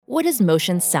What does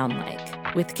motion sound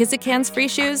like? With Kizik hands-free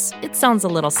shoes, it sounds a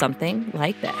little something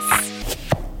like this.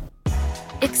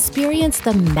 Experience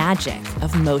the magic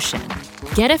of motion.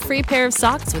 Get a free pair of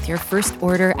socks with your first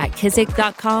order at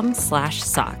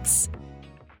kizik.com/socks.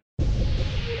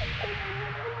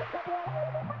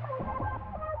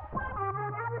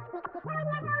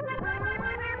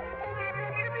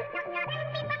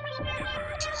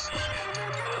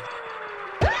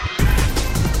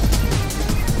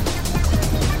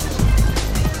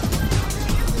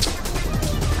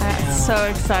 So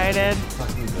excited.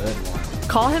 Fucking good one.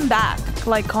 Call him back.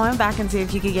 Call him back and see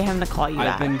if you could get him to call you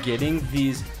back. I've been getting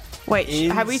these. Wait,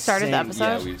 have we started the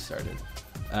episode? Yeah, we've started.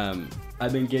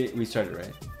 We started,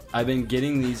 right? I've been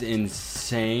getting these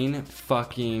insane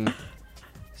fucking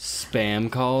spam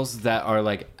calls that are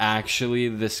like actually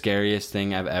the scariest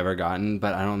thing I've ever gotten,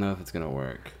 but I don't know if it's gonna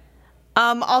work.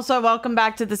 Also, welcome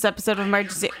back to this episode of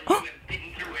Emergency.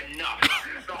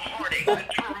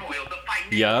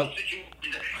 Yup.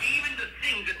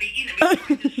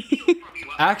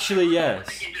 Actually,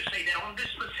 yes.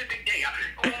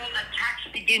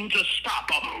 Begin to stop.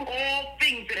 All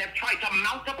things that have tried to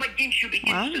mount up against you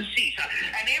begins to cease.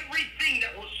 And everything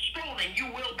that was stolen, you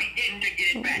will begin to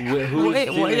get it back. Who's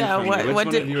stealing from me? Which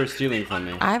one of you are stealing from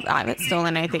me? I haven't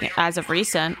stolen anything as of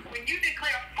recent. When you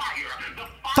declare fire, the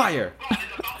Fire! of God is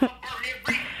about to burn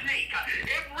every snake,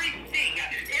 everything,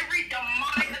 every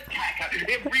demonic attack,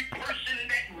 every person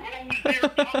that rose their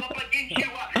tongue up against you,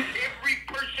 every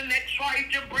person that tried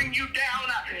to bring you down,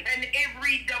 and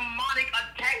every demonic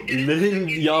attack.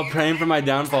 Literally, y'all praying for my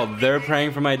downfall. They're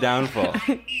praying for my downfall. I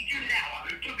need you now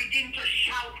to begin to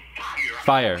shout fire.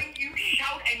 Fire. When you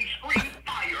shout and scream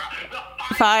fire, the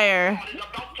Fire. of God is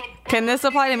about to burn. Can this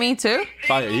apply to me too?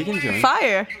 Fire, you can join.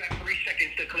 Fire. You have 3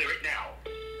 seconds to clear it now.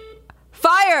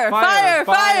 Fire. Fire.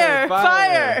 Fire.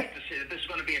 Fire. This is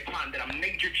going to be a time that a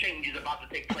major change is about to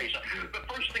take place. The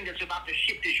first thing that's about to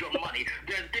shift is your money.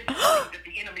 There's been something that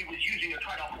the enemy was using to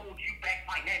try to hold you back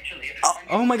financially.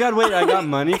 Oh my god, wait, I got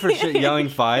money for shit yelling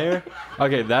fire?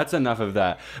 Okay, that's enough of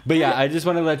that. But yeah, I just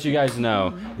want to let you guys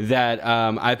know that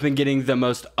I've been getting the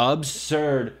most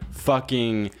absurd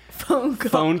fucking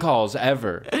phone calls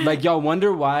ever. Like, y'all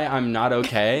wonder why I'm not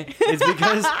okay? It's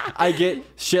because I get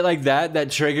shit like that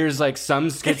triggers like some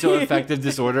schizoaffective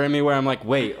disorder in me where I'm like,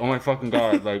 wait, oh my fucking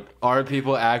god, like, are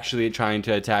people actually trying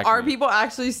to attack me? Are people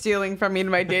actually stealing from me in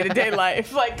my day-to-day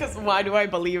life? Like, because why do I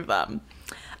believe them?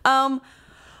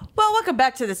 Well, welcome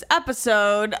back to this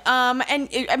episode. Maybe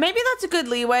that's a good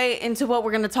leeway into what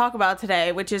we're going to talk about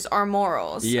today, which is our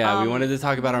morals. Yeah, we wanted to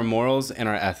talk about our morals and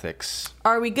our ethics.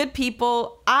 Are we good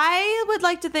people? I would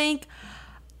like to think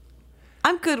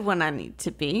I'm good when I need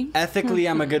to be. Ethically,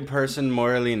 I'm a good person.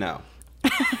 Morally, no.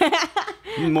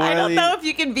 Morally, I don't know if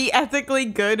you can be ethically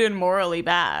good and morally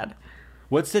bad.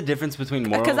 What's the difference between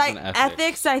morals and ethics?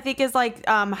 Ethics, I think, is like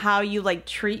how you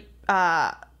treat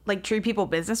people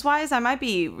business wise. I might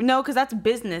be because that's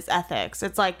business ethics.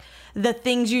 It's like the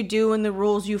things you do and the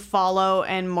rules you follow,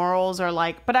 and morals are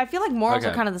like. But I feel like morals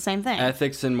are kind of the same thing.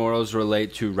 Ethics and morals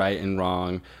relate to right and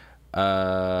wrong.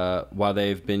 While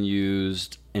they've been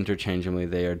used interchangeably,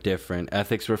 they are different.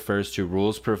 Ethics refers to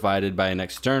rules provided by an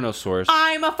external source.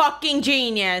 I'm a fucking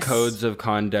genius. Codes of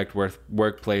conduct,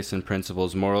 workplace, and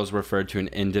principles. Morals refer to an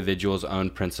individual's own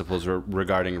principles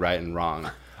regarding right and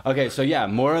wrong. Okay, so yeah,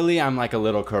 morally, I'm like a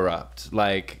little corrupt.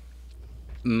 Like,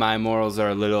 my morals are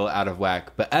a little out of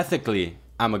whack. But ethically,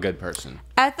 I'm a good person.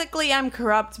 Ethically, I'm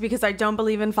corrupt because I don't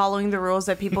believe in following the rules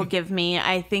that people give me.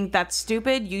 I think that's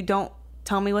stupid. You don't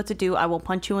tell me what to do. I will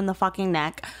punch you in the fucking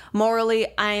neck. Morally,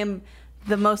 I am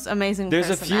the most amazing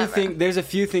person ever. There's a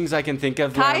few things I can think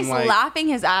of where Kai's I'm like, laughing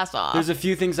his ass off. There's a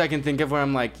few things I can think of where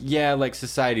I'm like, yeah, like,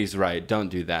 society's right. Don't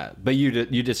do that. But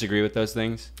you disagree with those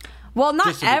things? Well,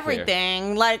 not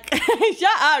everything. Like, shut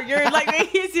up. You're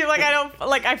like, you seem like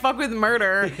I fuck with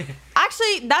murder.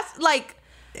 Actually, that's like,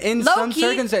 in some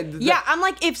circumstances. Yeah, I'm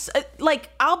like,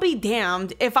 I'll be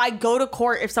damned if I go to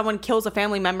court if someone kills a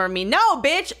family member of me. No,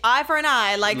 bitch, eye for an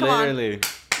eye. Like, come literally. on.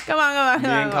 Come on. Me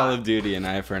and Call of Duty, an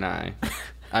eye for an eye.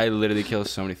 I literally kill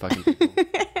so many fucking people.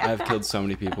 I've killed so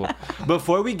many people.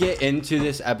 Before we get into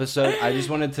this episode, I just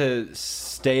wanted to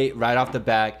state right off the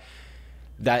bat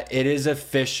that it is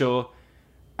official.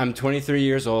 I'm 23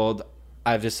 years old.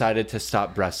 I've decided to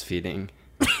stop breastfeeding.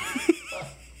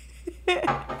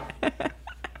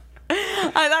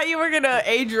 I thought you were gonna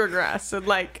age regress and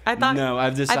No,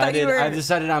 I've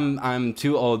decided I'm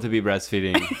too old to be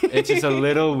breastfeeding. It's just a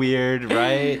little weird,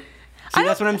 right? See,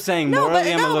 that's what I'm saying.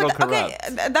 Morally, I'm a little corrupt.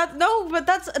 Okay,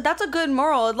 that's a good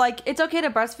moral. Like, it's okay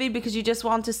to breastfeed because you just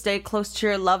want to stay close to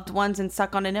your loved ones and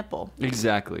suck on a nipple.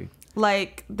 Exactly.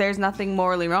 Like, there's nothing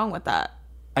morally wrong with that.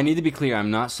 I need to be clear.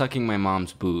 I'm not sucking my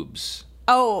mom's boobs.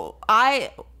 Oh,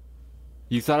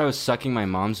 You thought I was sucking my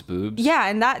mom's boobs? yeah,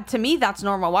 and that, to me, that's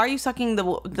normal. Why are you sucking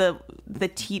the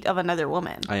teat of another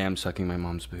woman? I am sucking my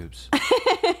mom's boobs.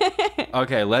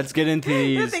 Okay, let's get into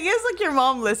The these. thing is, like, your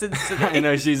mom listens to I this.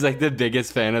 know she's like the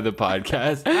biggest fan of the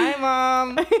podcast. Hi,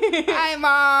 Mom. Hi,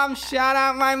 Mom. Shout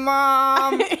out my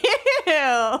mom.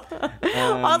 Ew.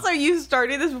 Also, you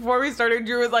started this before we started.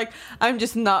 Drew was like, I'm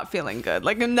just not feeling good.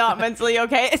 Like, I'm not mentally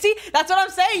okay. See, that's what I'm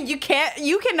saying. You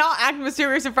cannot act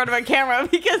mysterious in front of a camera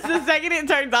because the second it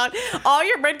turns on, all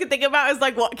your brain can think about is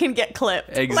like what can get clipped.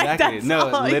 Like, Exactly. that's No,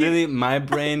 all literally, my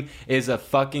brain is a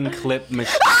fucking clip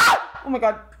machine. Oh my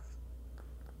god.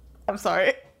 I'm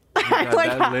sorry. God,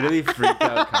 that literally freaked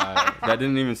out Kai. That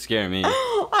didn't even scare me.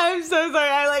 I'm so sorry.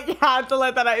 I like had to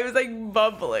let that out. It was like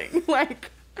bubbling.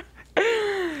 Like,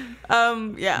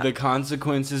 yeah. The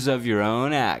consequences of your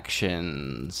own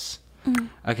actions.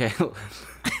 Okay.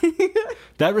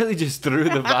 That really just threw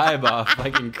the vibe off,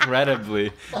 like,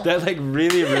 incredibly. That, like,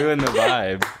 really ruined the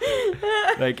vibe.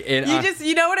 Like,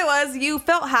 You know what it was? You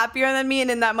felt happier than me, and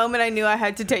in that moment, I knew I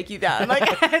had to take you down.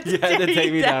 Like, I had to, You had to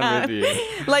take me down with you.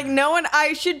 Like,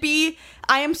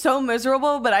 I am so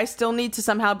miserable, but I still need to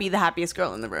somehow be the happiest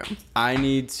girl in the room.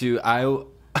 I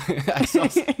saw,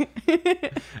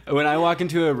 when I walk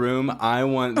into a room, I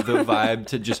want the vibe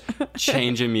to just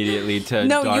change immediately to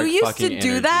No, dark you used fucking to do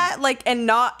energy. that, like, and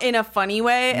not in a funny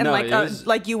way, and No, like, it was-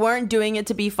 like you weren't doing it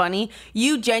to be funny.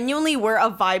 You genuinely were a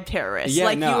vibe terrorist. Yeah,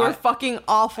 like, no, you were I- fucking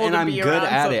awful And to I'm be good around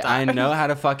at it. I sometimes. know how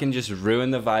to fucking just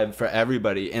ruin the vibe for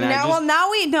everybody. And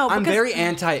Now we know. I'm because very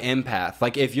anti-empath.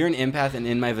 Like, if you're an empath and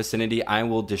in my vicinity, I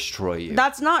will destroy you.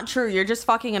 That's not true. You're just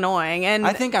fucking annoying. And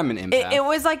I think I'm an empath. It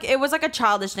was like a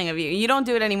childish thing of you. You don't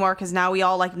do it anymore because now we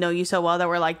all like know you so well that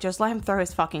we're like, just let him throw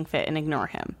his fucking fit and ignore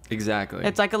him. Exactly.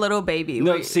 It's like a little baby.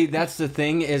 No, see, that's the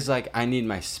thing is, like, I need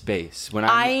my space. When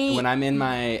I'm in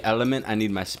my element, I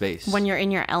need my space. When you're in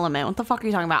your element, what the fuck are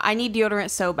you talking about? I need deodorant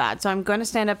so bad, so I'm going to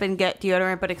stand up and get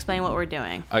deodorant, but explain what we're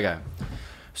doing. Okay.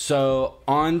 So,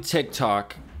 on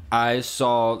TikTok, I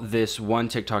saw this one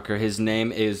TikToker. His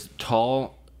name is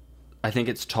Tall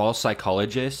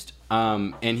Psychologist.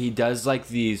 And he does, like,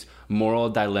 these moral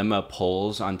dilemma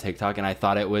polls on TikTok, and I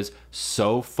thought it was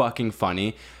so fucking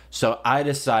funny. So I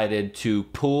decided to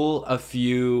pull a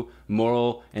few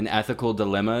moral and ethical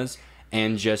dilemmas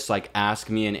and just, like, ask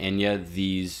me and Enya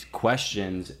these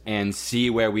questions and see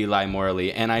where we lie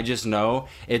morally. And I just know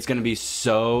it's going to be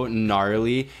so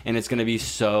gnarly, and it's going to be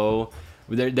so...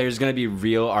 There's going to be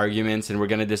real arguments, and we're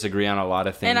going to disagree on a lot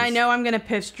of things. And I know I'm going to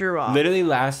piss Drew off. Literally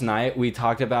last night, we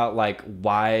talked about, like,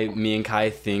 why me and Kai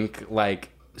think,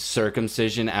 like,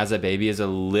 circumcision as a baby is a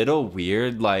little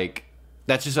weird. Like,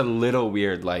 that's just a little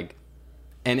weird. Like,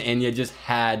 and Enya just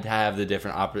had to have the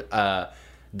different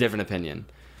opinion.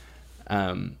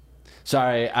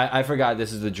 Sorry, I forgot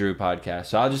this is the Drew podcast,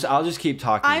 so I'll just keep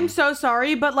talking. I'm so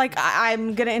sorry, but like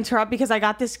I'm going to interrupt because I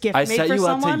got this gift I made set for you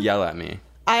someone. up to yell at me.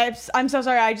 I'm so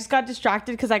sorry. I just got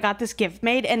distracted because I got this gift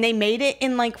made, and they made it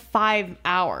in like 5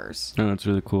 hours. Oh, that's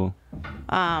really cool.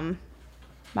 I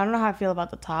don't know how I feel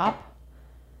about the top.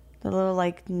 The little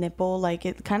like nipple, like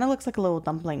it kind of looks like a little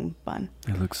dumpling bun.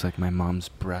 It looks like my mom's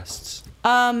breasts.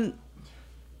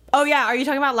 Oh yeah, are you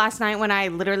talking about last night when I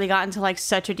literally got into like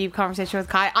such a deep conversation with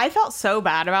Kai? I felt so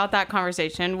bad about that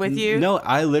conversation with you. No,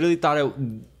 I literally thought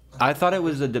it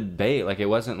was a debate. Like, it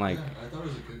wasn't like...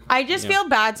 I just feel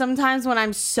bad sometimes when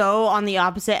I'm so on the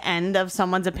opposite end of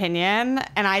someone's opinion,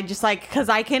 and I just like, because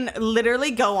I can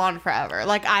literally go on forever.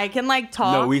 Like, I can like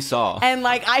talk. No, we saw. And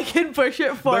like, I can push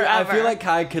it forever. But I feel like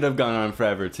Kai could have gone on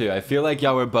forever too. I feel like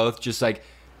y'all were both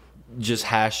just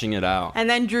hashing it out. And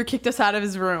then Drew kicked us out of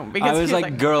his room because I was he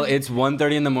like, girl, it's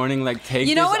 1:30 in the morning. Like, take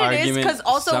you know this what it is? argument Because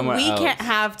also somewhere we else. can't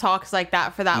have talks like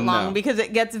that for that long No. because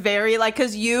it gets very like,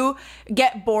 because you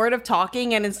get bored of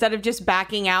talking, and instead of just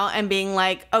backing out and being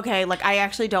like, okay, like I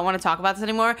actually don't want to talk about this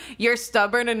anymore, your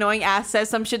stubborn, annoying ass says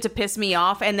some shit to piss me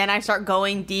off, and then I start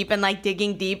going deep and like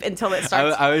digging deep until it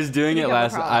starts. I was doing it become a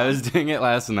last. problem. I was doing it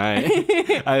last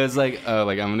night. I was like, oh,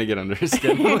 like I'm gonna get under his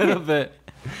skin a little bit.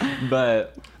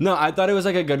 But no, I thought it was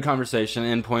like a good conversation,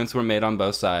 and points were made on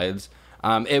both sides.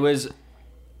 There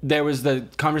was the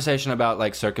conversation about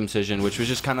like circumcision, which was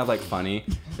just kind of like funny.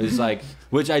 It's like,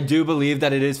 which I do believe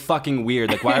that it is fucking weird.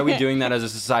 Like, why are we doing that as a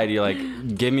society? Like,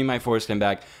 give me my foreskin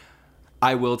back.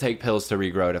 I will take pills to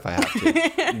regrow it if I have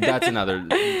to. That's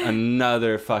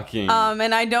another fucking.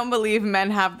 And I don't believe men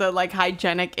have the like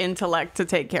hygienic intellect to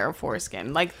take care of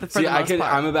foreskin. Like for the most part.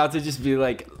 I'm about to just be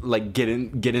like get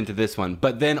into this one,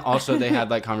 but then also they had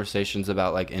like conversations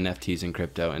about like NFTs and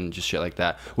crypto and just shit like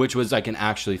that, which was like an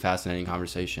actually fascinating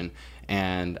conversation,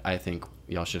 and I think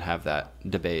y'all should have that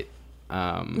debate.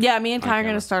 Yeah, me and Ty are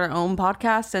gonna start our own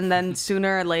podcast, and then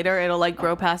sooner or later it'll like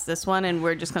grow past this one, and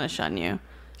we're just gonna shun you.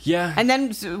 Yeah. And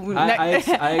then I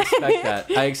expect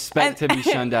that. I expect to be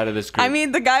shunned out of this group. I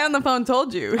mean, the guy on the phone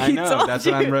told you. I know. That's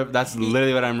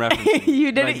literally what I'm referencing.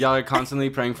 You didn't. Like, y'all are constantly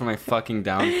praying for my fucking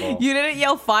downfall. You didn't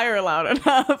yell fire loud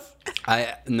enough.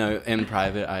 No, in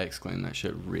private, I exclaim that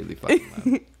shit really fucking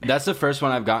loud. That's the first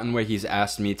one I've gotten where he's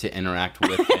asked me to interact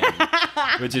with him,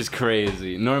 which is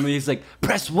crazy. Normally he's like,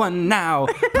 press 1 now,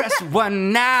 press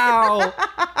 1 now.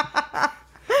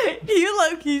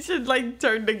 You should like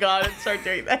turn to God and start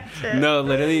doing that shit. No,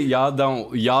 literally,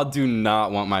 y'all do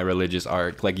not want my religious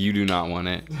arc. Like, you do not want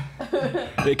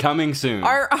it. Coming soon.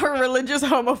 Our religious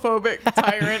homophobic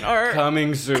tyrant arc.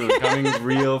 Coming soon. Coming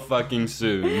real fucking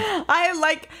soon. There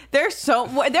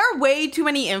are way too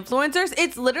many influencers.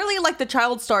 It's literally like the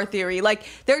child star theory. Like,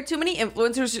 there are too many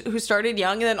influencers who started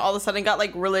young and then all of a sudden got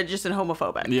like religious and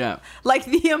homophobic. Yeah. Like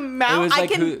the amount,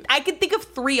 like I can think of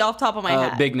 3 off the top of my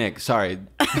head. Big Nick, sorry.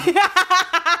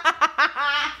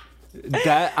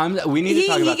 We need to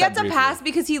talk about that. He gets a briefly. pass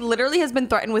because he literally has been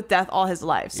threatened with death all his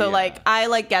life. So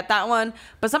I get that one.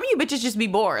 But some of you bitches just be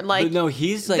bored. Like, but no,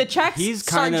 he's like the checks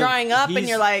start drying up, and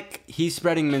you're like, he's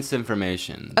spreading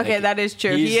misinformation. Okay, like, that is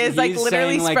true. He is like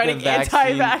literally saying, spreading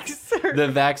anti-vax. The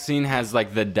vaccine has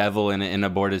like the devil in it and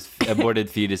aborted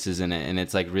fetuses in it, and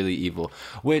it's like really evil.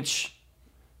 Which.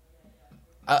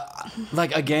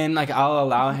 I'll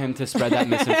allow him to spread that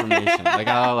misinformation. Like,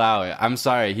 I'll allow it. I'm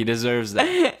sorry. He deserves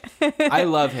that. I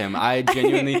love him. I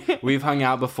genuinely, we've hung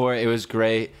out before. It was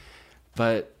great.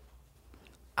 But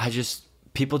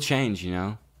people change, you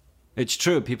know? It's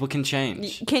true. People can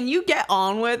change. Can you get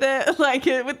on with it? Like,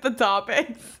 with the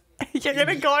topics? You're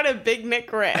gonna go on a Big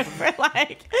Nick rant. You're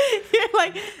like,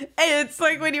 it's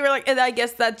like when you were like, and I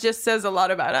guess that just says a lot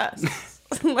about us.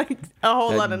 Like a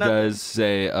whole lot of nothing. That does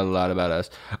say a lot about us.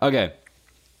 Okay,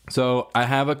 so I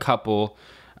have a couple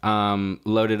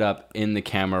loaded up in the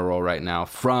camera roll right now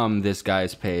from this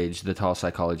guy's page, the Tall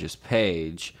Psychologist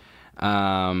page.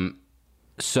 Okay,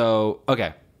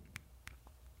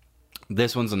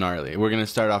 this one's gnarly. We're gonna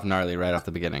start off gnarly right off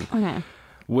the beginning. Okay.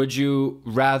 Would you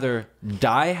rather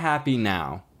die happy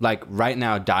now, like right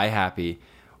now, die happy?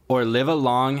 Or live a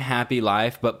long, happy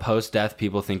life, but post-death,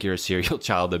 people think you're a serial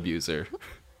child abuser.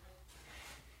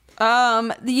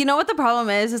 You know what the problem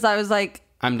is I was like,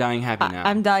 I'm dying happy now.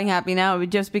 I'm dying happy now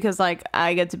just because like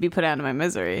I get to be put out of my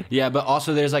misery. Yeah, but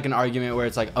also there's like an argument where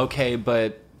it's like, okay,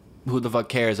 but who the fuck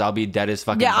cares? I'll be dead as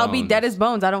fucking bones. I'll be dead as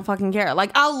bones. I don't fucking care.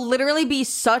 Like, I'll literally be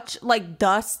such like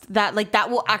dust that like that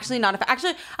will actually not affect.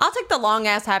 Actually, I'll take the long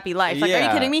ass happy life. Like, are you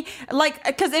kidding me? Like,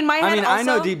 because in my head, I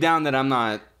know deep down that I'm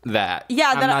not that.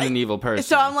 Yeah, I'm not an evil person.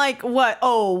 So I'm like, what?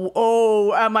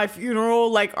 Oh, at my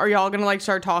funeral, like, are y'all gonna like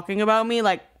start talking about me?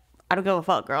 Like, I don't give a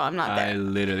fuck, girl. I'm not there. I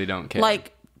literally don't care.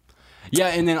 Like, yeah,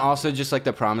 and then also just like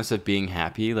the promise of being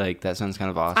happy, like that sounds kind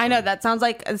of awesome. I know that sounds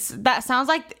like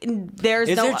there's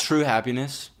Is there true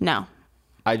happiness? No.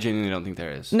 I genuinely don't think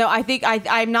there is. No, I think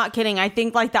I'm not kidding. I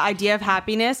think like the idea of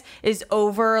happiness is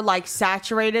over like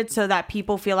saturated so that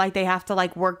people feel like they have to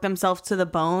like work themselves to the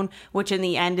bone, which in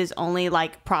the end is only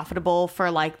like profitable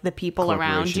for like the people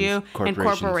around you and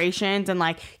corporations and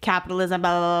like capitalism,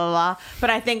 blah, blah, blah, blah. But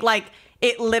I think like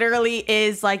it literally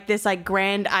is like this like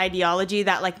grand ideology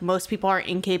that like most people are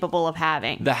incapable of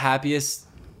having. The happiest,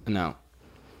 no.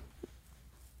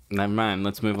 Never mind.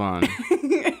 Let's move on.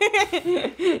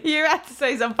 You're about to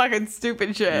say some fucking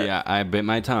stupid shit. Yeah, I bit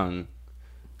my tongue.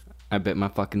 I bit my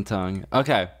fucking tongue.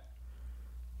 Okay.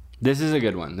 This is a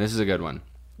good one.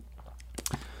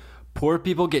 Poor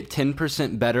people get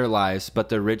 10% better lives, but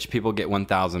the rich people get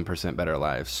 1,000% better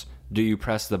lives. Do you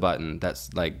press the button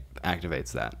that's like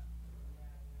activates that?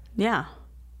 Yeah.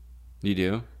 You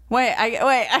do? Wait, I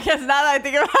guess now that I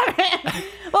think about it.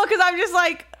 Well, because I'm just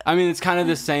like, I mean, it's kind of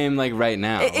the same like right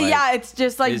now. Yeah, it's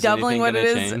just like doubling what it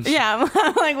is. Change? Yeah,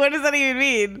 I'm like, what does that even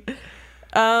mean?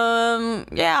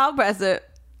 Yeah, I'll press it.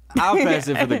 I'll press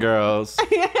it for the girls.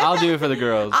 I'll do it for the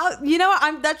girls. You know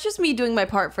what? That's just me doing my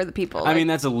part for the people. I mean,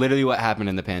 that's literally what happened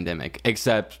in the pandemic,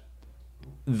 except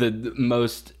the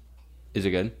most. Is it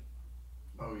good?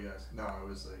 Oh yes. No, I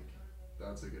was like,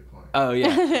 that's a good point. Oh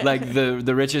yeah, like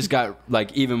the richest got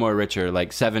like even more richer,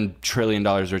 like $7 trillion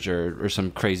richer, or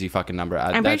some crazy fucking number.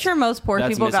 I'm pretty sure most poor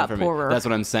people got poorer. That's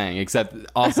what I'm saying. Except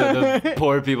also the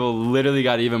poor people literally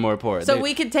got even more poor. So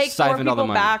we could take poor people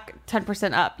back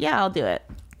 10% up. Yeah, I'll do it.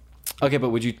 Okay, but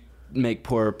would you make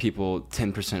poor people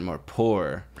 10% more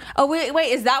poor? Oh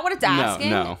wait, is that what it's asking?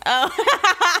 No. Oh.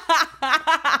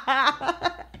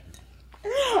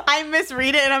 I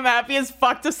misread it and I'm happy as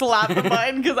fuck to slap the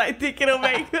button because I think it'll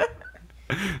make.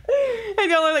 And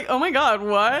y'all are like, oh my god,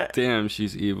 what? Damn,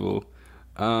 she's evil.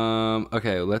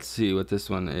 Okay, let's see what this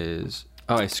one is.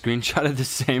 Oh, I screenshotted the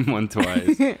same one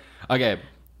twice. Okay,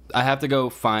 I have to go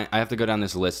down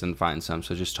this list and find some.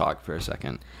 So just talk for a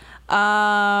second.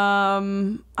 I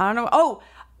don't know. Oh,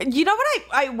 you know what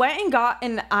I went and got,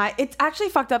 and it's actually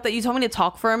fucked up that you told me to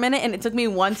talk for a minute and it took me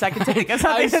 1 second to think of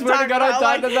something I swear to God, I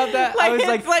talked about that. I was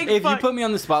like if fuck. you put me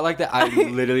on the spot like that, I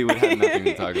literally would have nothing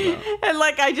to talk about. And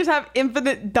like I just have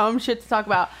infinite dumb shit to talk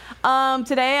about.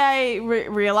 Today I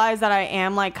realized that I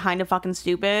am like kind of fucking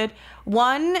stupid.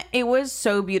 One, it was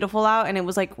so beautiful out and it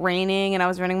was like raining and I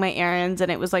was running my errands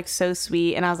and it was like so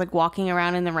sweet and I was like walking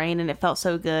around in the rain and it felt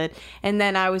so good. And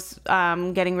then I was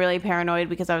getting really paranoid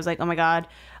because I was like, oh my god,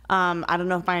 I don't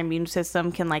know if my immune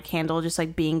system can like handle just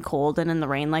like being cold and in the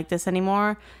rain like this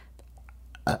anymore.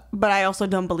 But I also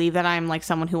don't believe that I'm like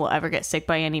someone who will ever get sick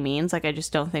by any means. Like I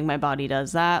just don't think my body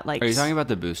does that. Like, are you talking about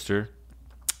the booster?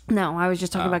 No, I was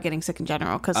just talking about getting sick in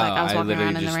general because like I was walking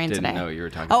around in the rain today. Know what you were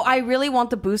talking about. I really want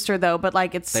the booster though, but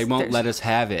like they won't let us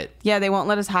have it. Yeah, they won't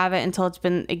let us have it until it's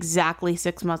been exactly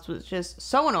 6 months, which is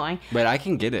so annoying. But I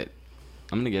can get it.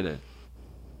 I'm gonna get it.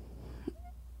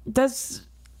 Does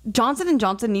Johnson &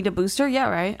 Johnson need a booster? Yeah,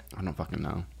 right? I don't fucking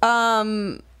know.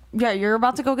 Yeah, you're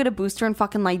about to go get a booster and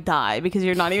fucking like die because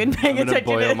you're not even paying attention. I'm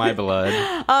gonna boil my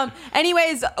blood.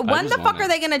 Anyways, when the fuck are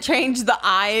they gonna change the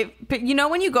eye? You know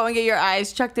when you go and get your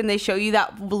eyes checked and they show you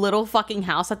that little fucking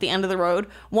house at the end of the road?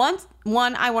 One,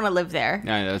 I want to live there.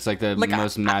 Yeah, it's like the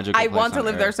most magical. I want to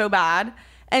live there so bad.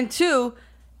 And two,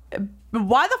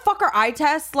 why the fuck are eye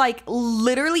tests like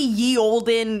literally ye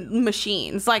olden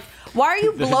machines? Like, why are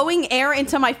you blowing air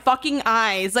into my fucking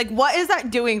eyes? Like, what is that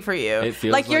doing for you? It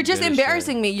feels like you're just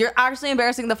embarrassing me. You're actually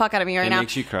embarrassing the fuck out of me right now. It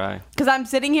makes you cry. Because I'm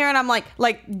sitting here and I'm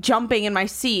like jumping in my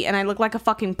seat and I look like a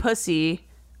fucking pussy.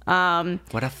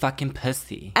 What a fucking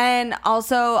pussy. And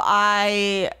also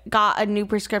I got a new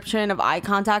prescription of eye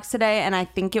contacts today and I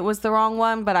think it was the wrong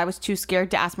one, but I was too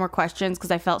scared to ask more questions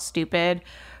because I felt stupid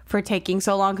for taking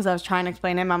so long because I was trying to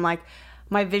explain to him. I'm like,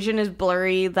 my vision is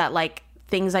blurry, that like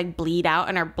things like bleed out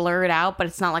and are blurred out, but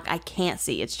it's not like I can't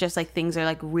see. It's just like things are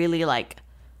like really like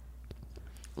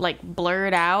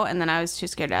blurred out, and then I was too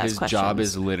scared to ask questions. His job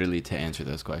is literally to answer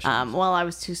those questions. Well, I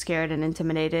was too scared and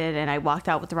intimidated, and I walked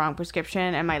out with the wrong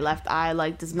prescription, and my left eye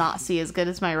like does not see as good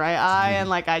as my right eye, and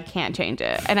like I can't change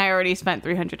it. And I already spent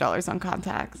 $300 on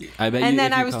contacts. I bet. And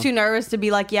then I was too nervous to be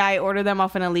like, yeah, I ordered them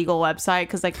off an illegal website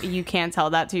because like you can't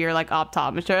tell that to your like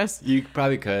optometrist. You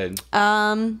probably could.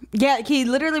 Yeah, he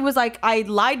literally was like, I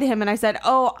lied to him and I said,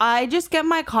 oh, I just get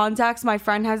my contacts. My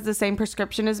friend has the same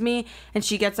prescription as me, and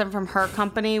she gets them from her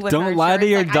company. With Don't lie to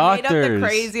your doctors. I made up the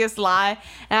craziest lie.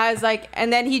 And I was like,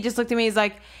 and then he just looked at me. He's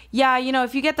like, yeah, you know,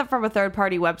 if you get them from a third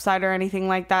party website or anything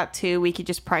like that too, we could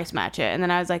just price match it. And then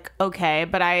I was like, okay,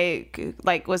 but I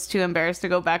like was too embarrassed to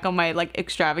go back on my like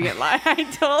extravagant lie I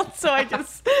told. So I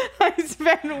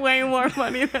spent way more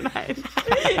money than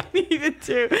I needed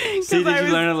to. See, did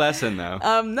you learn a lesson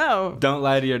though? No. Don't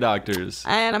lie to your doctors.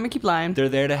 And I'm gonna keep lying. They're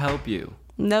there to help you.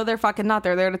 No, they're fucking not.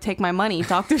 They're there to take my money.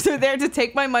 Doctors are there to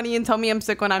take my money and tell me I'm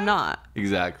sick when I'm not.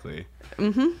 Exactly.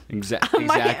 Mm-hmm. Exactly.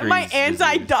 My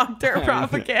anti-doctor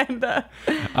propaganda.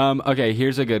 Okay,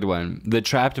 here's a good one. The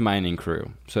trapped mining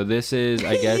crew. So this is,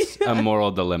 I guess, a moral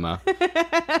dilemma.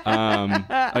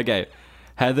 Okay.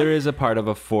 Heather is a part of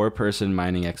a 4-person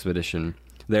mining expedition.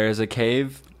 There's a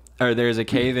cave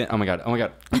in... Oh my god.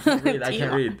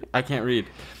 I can't read.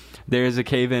 There's a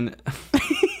cave in...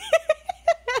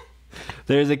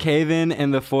 There's a cave-in,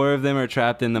 and the 4 of them are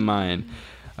trapped in the mine.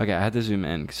 Okay, I had to zoom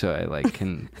in so I like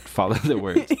can follow the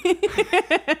words.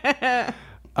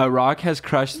 A rock has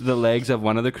crushed the legs of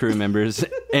one of the crew members,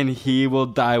 and he will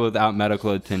die without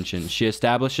medical attention. She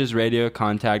establishes radio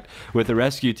contact with the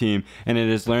rescue team, and it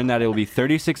is learned that it will be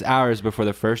 36 hours before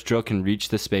the first drill can reach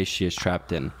the space she is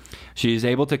trapped in. She is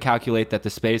able to calculate that the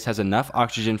space has enough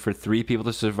oxygen for 3 people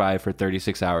to survive for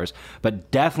 36 hours,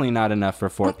 but definitely not enough for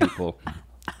 4 people.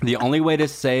 The only way to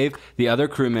save the other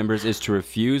crew members is to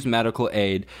refuse medical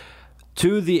aid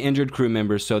to the injured crew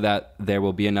members so that there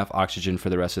will be enough oxygen for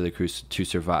the rest of the crew to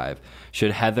survive.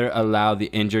 Should Heather allow the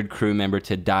injured crew member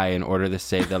to die in order to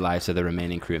save the lives of the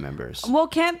remaining crew members? Well,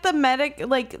 can't the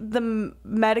the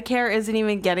Medicare isn't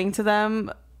even getting to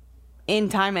them in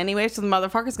time anyway, so the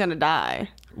motherfucker's gonna die.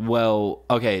 Well,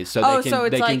 okay, so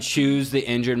they can choose the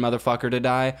injured motherfucker to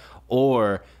die,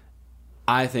 or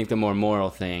I think the more moral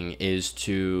thing is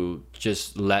to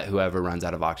just let whoever runs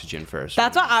out of oxygen first.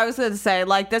 That's what I was going to say.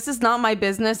 Like, this is not my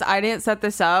business. I didn't set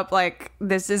this up. Like,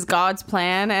 this is God's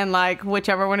plan. And, like,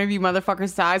 whichever one of you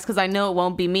motherfuckers dies, because I know it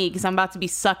won't be me, because I'm about to be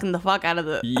sucking the fuck out of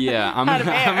the Yeah, I'm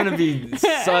going to be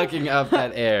sucking up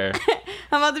that air.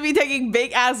 I'm about to be taking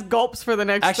big-ass gulps for the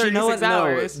next 36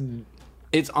 hours. No,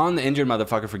 it's on the injured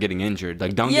motherfucker for getting injured.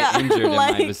 Like, don't get injured in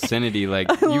my vicinity. Like,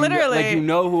 literally. Like, you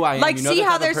know who I am. Like, you know see the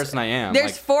how type of person I am.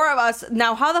 There's like, 4 of us.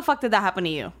 Now, how the fuck did that happen to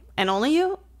you? And only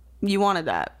you? You wanted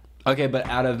that. Okay, but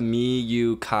out of me,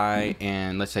 you, Kai,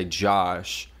 and let's say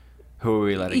Josh, who are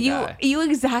we letting die? You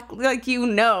exactly, like, you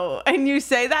know. And you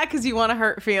say that because you want to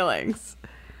hurt feelings.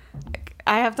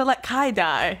 I have to let Kai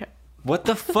die. What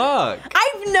the fuck?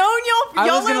 I've known y'all. I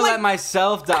was gonna let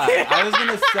myself die. I was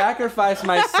gonna sacrifice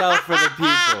myself for the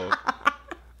people.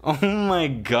 Oh my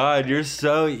god, you're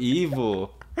so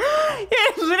evil.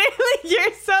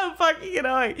 You're so fucking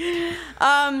annoying.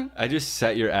 I just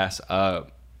set your ass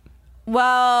up.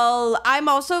 Well, I'm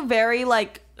also very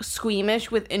like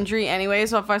squeamish with injury anyway,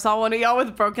 so if I saw one of y'all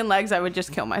with broken legs, I would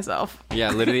just kill myself.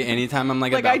 Yeah, literally anytime I'm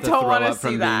like about to throw up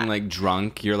from being like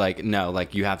drunk, you're like, no,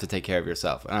 like you have to take care of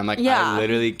yourself. And I'm like, I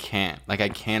literally can't. Like I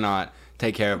cannot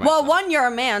take care of myself. Well, one, you're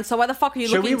a man, so why the fuck are you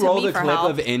looking to me for help? Should we roll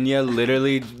the clip of Inya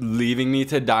literally leaving me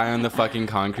to die on the fucking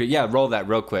concrete? Yeah, roll that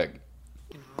real quick.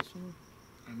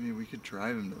 I mean, we could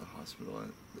drive him to the hospital.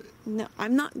 No,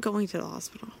 I'm not going to the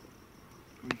hospital.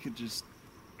 We could just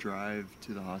drive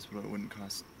to the hospital. It wouldn't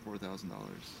cost $4,000.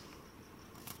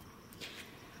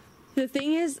 The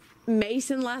thing is,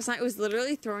 Mason last night was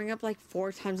literally throwing up like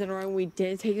 4 times in a row and we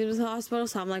didn't take him to the hospital,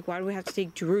 so I'm like, why do we have to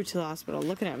take Drew to the hospital?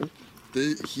 Look at him.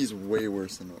 He's way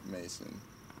worse than Mason.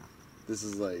 This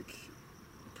is like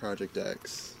Project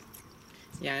X.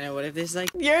 Yeah, I know. What if this like...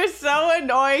 You're so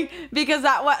annoying because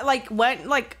that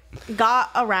got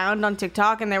around on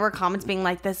TikTok and there were comments being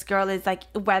like, this girl is like,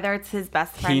 whether it's his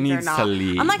best friend or needs not. to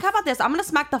leave. I'm like, how about this? I'm gonna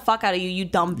smack the fuck out of you, you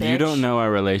dumb bitch. You don't know our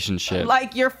relationship.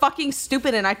 Like, you're fucking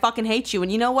stupid and I fucking hate you.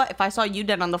 And you know what? If I saw you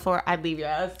dead on the floor, I'd leave your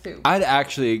ass too. I'd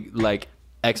actually like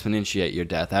exponentiate your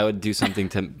death. I would do something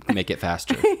to make it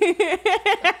faster.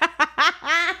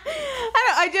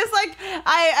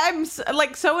 I'm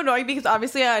like so annoyed because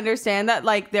obviously I understand that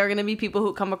like there are gonna be people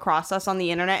who come across us on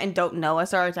the internet and don't know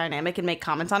us or our dynamic and make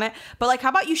comments on it. But like, how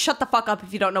about you shut the fuck up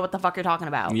if you don't know what the fuck you're talking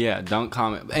about? Yeah, don't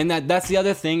comment. And that's the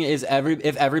other thing is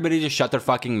if everybody just shut their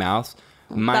fucking mouths.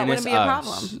 Minus that wouldn't be a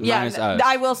problem. Minus us.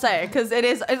 I will say because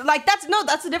it's like that's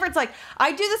the difference. Like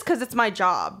I do this because it's my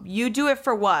job. You do it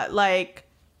for what? Like.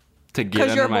 To get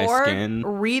under my skin.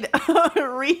 Read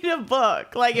a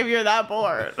book. Like if you're that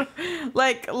bored,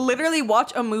 like literally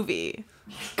watch a movie.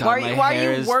 God, my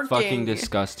hair is fucking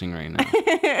disgusting right now.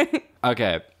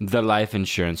 Okay, the life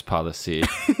insurance policy.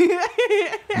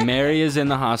 Mary is in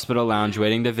the hospital lounge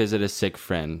waiting to visit a sick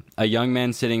friend. A young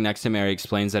man sitting next to Mary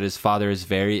explains that his father is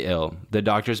very ill. The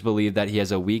doctors believe that he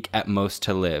has a week at most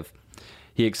to live.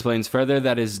 He explains further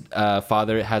that his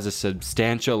father has a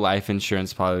substantial life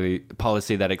insurance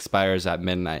policy that expires at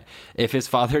midnight. If his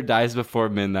father dies before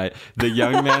midnight, the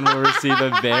young man will receive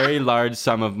a very large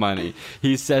sum of money.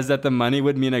 He says that the money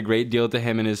would mean a great deal to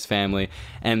him and his family,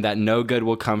 and that no good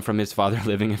will come from his father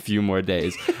living a few more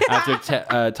days.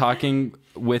 After talking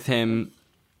with him,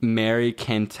 Mary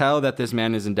can tell that this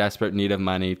man is in desperate need of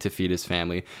money to feed his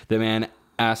family. The man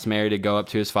asked Mary to go up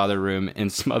to his father's room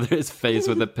and smother his face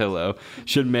with a pillow.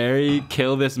 Should Mary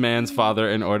kill this man's father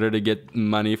in order to get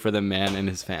money for the man and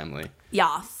his family?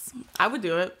 Yes, I would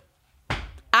do it.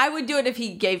 I would do it if he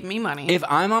gave me money. If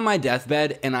I'm on my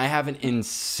deathbed and I have an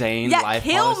insane life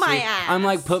kill policy, my ass. I'm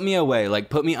like, put me away.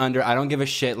 Like, put me under. I don't give a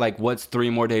shit. Like, what's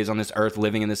 3 more days on this earth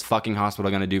living in this fucking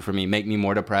hospital gonna do for me? Make me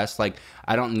more depressed? Like,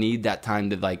 I don't need that time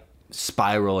to, like,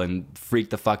 spiral and freak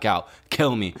the fuck out.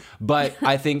 Kill me. But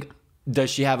I think...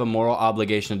 Does she have a moral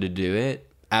obligation to do it?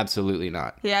 Absolutely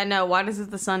not. Yeah, no. Why does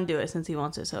the son do it since he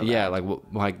wants it so bad?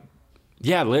 Yeah,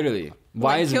 yeah, literally.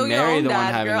 Why like, is Mary the one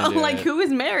having to do like, it? who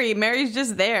is Mary? Mary's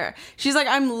just there. She's like,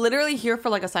 I'm literally here for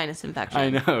like a sinus infection. I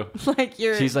know. Like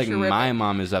you're. She's like, terrific. my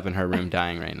mom is up in her room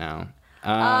dying right now.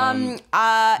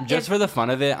 Just for the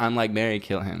fun of it, I'm like, Mary,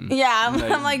 kill him. Yeah,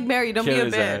 I'm like, Mary, don't be a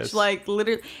bitch. Ass. Like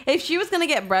literally, if she was gonna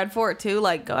get bread for it too,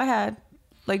 like go ahead,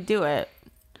 like do it.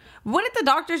 Wouldn't the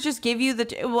doctors just give you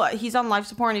he's on life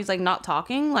support and he's like not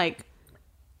talking? Like,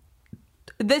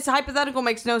 this hypothetical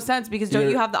makes no sense because don't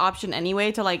you have the option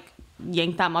anyway to like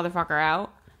yank that motherfucker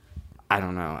out? I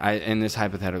don't know. In this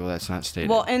hypothetical, that's not stated.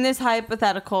 Well, in this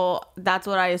hypothetical, that's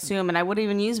what I assume, and I wouldn't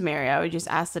even use Mary. I would just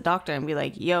ask the doctor and be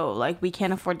like, "Yo, like we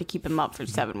can't afford to keep him up for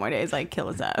 7 more days. Like, kill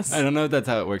his ass." I don't know if that's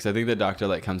how it works. I think the doctor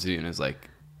like comes to you and is like,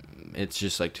 "It's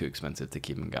just like too expensive to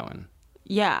keep him going."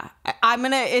 Yeah, I'm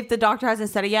gonna. If the doctor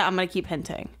hasn't said it yet, I'm gonna keep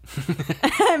hinting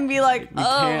and be like, "Oh,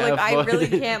 like I really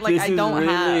can't. Like this I don't is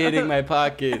really have." hitting my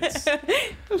pockets.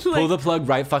 Pull the plug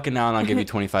right fucking now, and I'll give you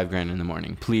 $25,000 in the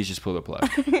morning. Please just pull the plug.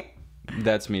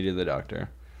 That's me to the doctor.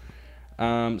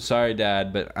 Sorry,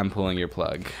 Dad, but I'm pulling your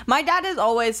plug. My dad has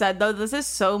always said, though, this is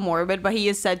so morbid, but he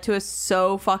has said to us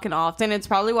so fucking often. It's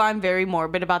probably why I'm very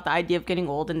morbid about the idea of getting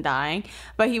old and dying.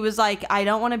 But he was like, I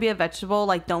don't want to be a vegetable.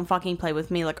 Like, don't fucking play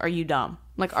with me. Like, are you dumb?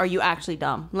 Like, are you actually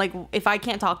dumb? Like, if I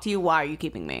can't talk to you, why are you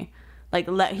keeping me? Like,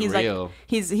 he's Real. like,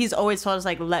 he's always told us,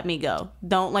 like, let me go.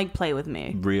 Don't, like, play with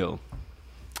me. Real.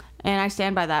 And I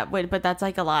stand by that. But that's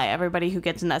like a lie. Everybody who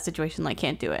gets in that situation like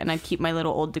can't do it. And I'd keep my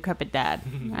little old decrepit dad.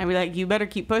 I'd be like, you better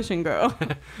keep pushing, girl.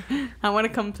 I want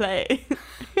to come play.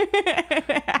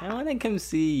 I want to come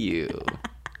see you.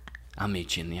 I'll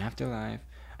meet you in the afterlife.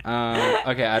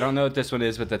 Okay, I don't know what this one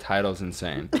is, but the title's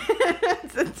insane.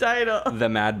 That's the title. The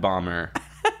Mad Bomber.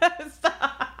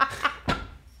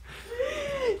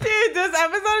 Dude, this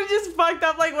episode is just fucked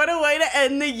up. Like, what a way to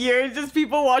end the year. It's just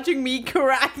people watching me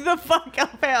crack the fuck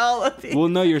up at all of these. Well,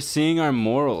 no, you're seeing our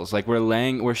morals. Like,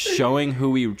 we're showing who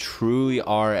we truly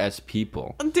are as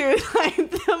people. Dude, like,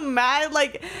 the mad,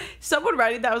 like, someone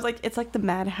writing that was like, it's like the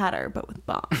Mad Hatter, but with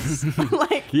bombs.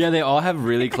 Like, Yeah, they all have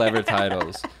really clever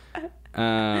titles.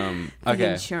 the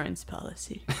Okay. insurance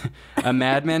policy. A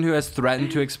madman who has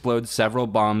threatened to explode several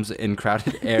bombs in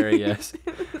crowded areas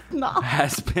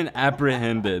has been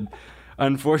apprehended.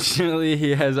 Unfortunately,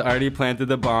 he has already planted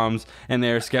the bombs, and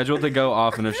they are scheduled to go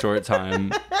off in a short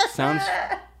time.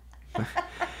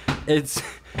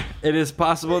 It is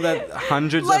possible that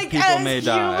hundreds of people may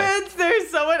die. Humans, there's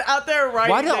someone out there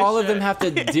writing Why do this all of shit. them have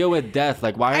to deal with death?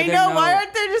 Like, why are I there know, no... why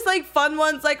aren't there just like fun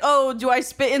ones like, oh, do I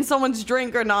spit in someone's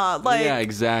drink or not? Like, Yeah,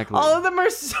 exactly. all of them are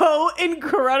so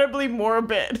incredibly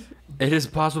morbid. It is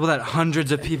possible that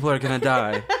hundreds of people are gonna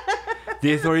die.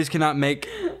 The authorities cannot make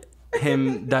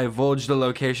him divulge the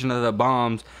location of the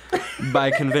bombs by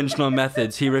conventional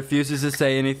methods. He refuses to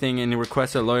say anything and he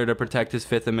requests a lawyer to protect his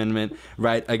Fifth Amendment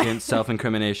right against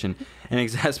self-incrimination. In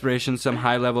exasperation, some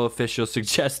high-level official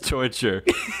suggests torture.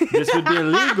 This would be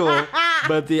illegal,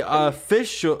 but the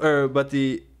official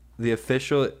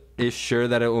is sure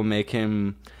that it will make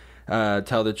him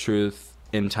tell the truth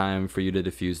in time for you to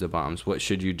defuse the bombs. What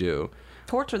should you do?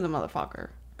 Torture the motherfucker.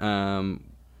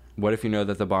 What if you know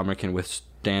that the bomber can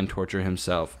withstand torture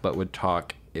himself, but would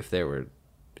talk if they were...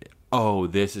 Oh,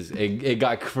 it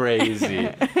got crazy.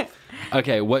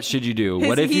 Okay, what should you do?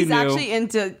 What if you He's knew... actually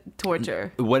into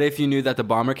torture. What if you knew that the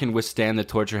bomber can withstand the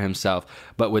torture himself,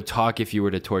 but would talk if you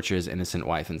were to torture his innocent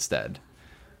wife instead?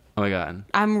 Oh my god.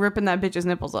 I'm ripping that bitch's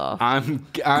nipples off. I'm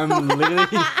literally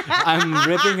I'm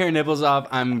ripping her nipples off.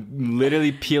 I'm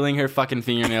literally peeling her fucking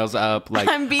fingernails up. Like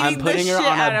I'm beating the putting her shit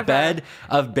on out a of bed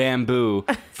of bamboo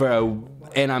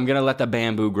and I'm gonna let the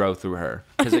bamboo grow through her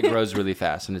because it grows really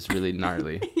fast and it's really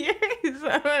gnarly.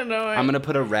 I don't know. I'm gonna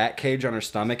put a rat cage on her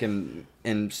stomach and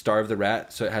starve the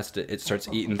rat so it starts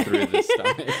eating through the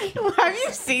stomach. Have you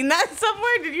seen that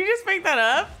somewhere? Did you just make that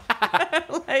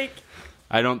up? Like,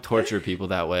 I don't torture people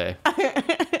that way.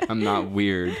 I'm not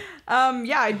weird.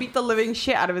 yeah, I'd beat the living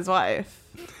shit out of his wife.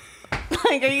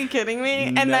 Like, are you kidding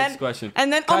me? And Next question.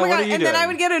 And then, Kai, oh my what god! are you And then I doing?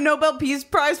 would get a Nobel Peace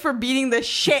Prize for beating the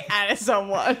shit out of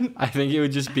someone. I think it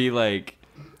would just be like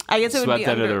I guess it would swept be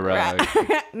under the rug.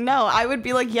 No, I would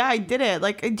be like, yeah, I did it.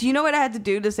 Like, do you know what I had to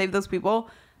do to save those people?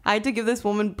 I had to give this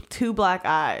woman 2 black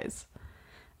eyes.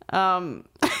 Kai,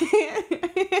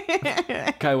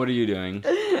 what are you doing?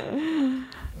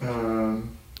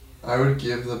 I would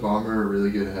give the bomber a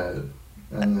really good head,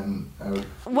 and then I would.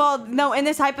 Well, no, in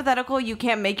this hypothetical, you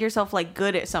can't make yourself like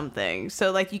good at something.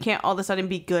 So like, you can't all of a sudden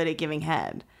be good at giving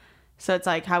head. So it's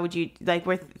like, how would you like?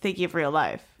 We're thinking of real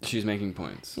life. She's making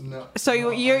points. No, So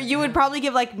you would probably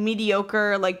give like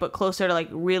mediocre, like but closer to like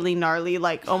really gnarly,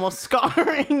 like almost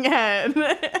scarring head.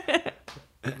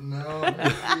 No, it would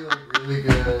be like really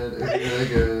good. It would be really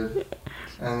good,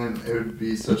 and then it would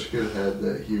be such a good head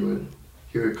that he would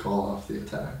call off the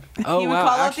attack. Oh, He would wow.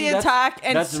 call off Actually, the that's- attack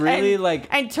and that's really and- like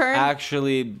and turn.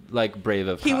 actually like brave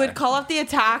of He Kai. would call off the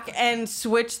attack and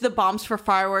switch the bombs for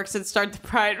fireworks and start the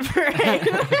pride parade.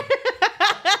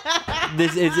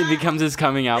 It becomes his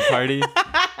coming out party.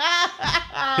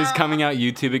 His coming out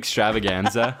YouTube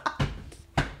extravaganza.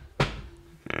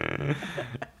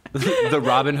 The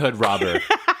Robin Hood robber.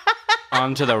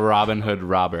 On to the Robin Hood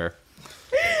robber.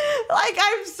 Like,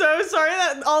 I'm so sorry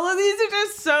that all of these are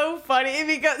just so funny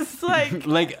because, like...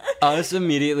 Like, us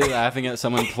immediately laughing at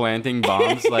someone planting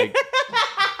bombs, like...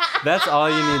 That's all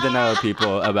you need to know,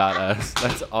 people, about us.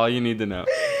 That's all you need to know.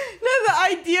 No,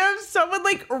 the idea of someone,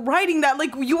 like, writing that,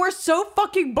 like, you are so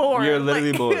fucking bored. You're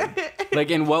literally like... bored.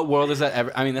 Like, in what world has that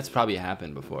ever... I mean, that's probably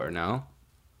happened before, no?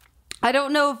 I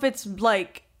don't know if it's,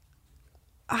 like...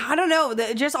 I don't know.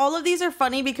 Just all of these are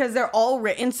funny because they're all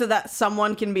written so that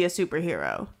someone can be a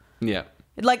superhero. Yeah.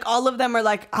 Like, all of them are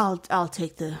like, I'll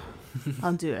take the...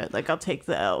 I'll do it. Like, I'll take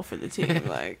the L for the team.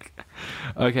 Like...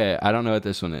 Okay, I don't know what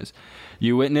this one is.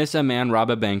 You witness a man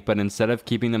rob a bank, but instead of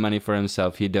keeping the money for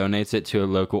himself, he donates it to a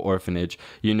local orphanage.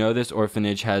 You know this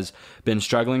orphanage has been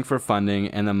struggling for funding,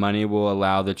 and the money will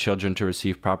allow the children to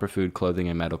receive proper food, clothing,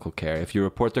 and medical care. If you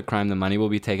report the crime, the money will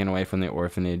be taken away from the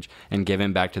orphanage and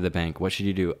given back to the bank. What should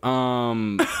you do?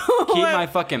 Keep my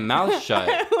fucking mouth shut.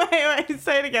 Wait,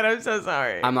 say it again. I'm so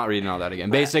sorry. I'm not reading all that again.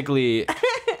 Basically,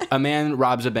 a man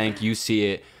robs a bank, you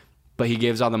see it, but he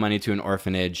gives all the money to an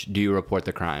orphanage. Do you report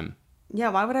the crime? Yeah,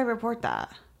 why would I report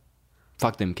that?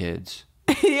 Fuck them kids.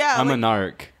 Yeah. I'm a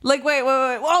narc. Like, wait.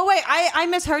 Oh, wait, I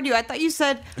misheard you. I thought you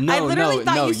said... No, you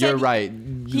said you're right.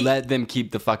 Let them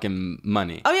keep the fucking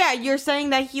money. Oh, yeah, you're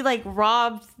saying that he, like,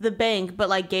 robbed the bank, but,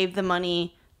 like, gave the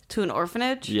money to an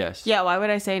orphanage? Yes. Yeah, why would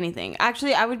I say anything?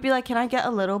 Actually, I would be like, can I get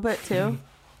a little bit, too?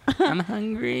 I'm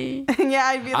hungry. Yeah,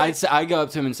 I'd be like... I'd go up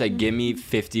to him and say, give me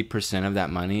 50% of that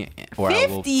money, or 50? I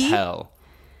will tell.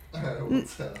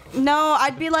 No,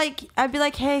 I'd be like,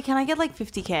 hey, can I get like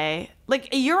 50K? Like,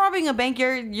 you're robbing a bank,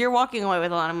 you're walking away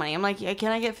with a lot of money. I'm like, yeah,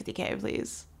 can I get 50K,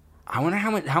 please? I wonder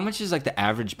how much is like the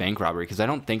average bank robbery, because I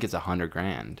don't think it's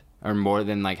 $100,000 or more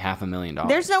than like $500,000.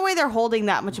 There's no way they're holding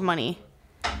that much money.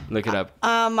 Look it up.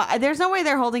 There's no way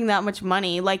they're holding that much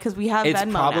money, like, because we have It's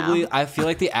Venmo probably. now. I feel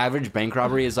like the average bank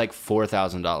robbery is like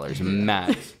 $4,000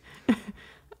 max.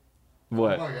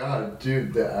 What? Oh my god,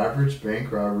 dude, the average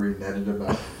bank robbery netted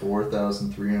about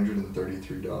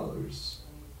 $4,333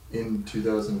 in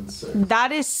 2006.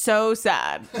 That is so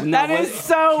sad. No, That what- is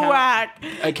so whack.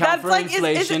 Account That's for like,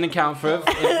 inflation. Account for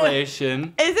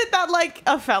inflation. Isn't that like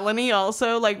a felony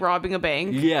also, like robbing a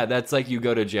bank? Yeah, that's like you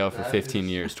go to jail for That 15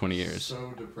 is years, 20 years.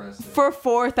 So depressing. For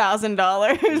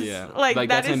 $4,000. Yeah, like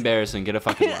that's is embarrassing. Get a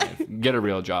fucking life. Get a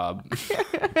real job.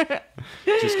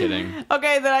 Just kidding.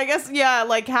 Okay, then I guess, yeah,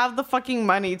 like, have the fucking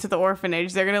money to the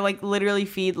orphanage. They're gonna, like, literally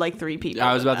feed, like, 3 people.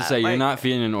 I was about to with say, that. you're Like, not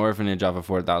feeding an orphanage off of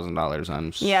 $4,000.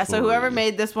 I'm Yeah, so sorry. whoever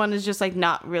made this one is just, like,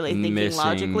 not really thinking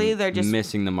logically. They're just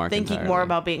missing the mark thinking entirely. more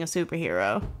about being a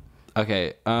superhero.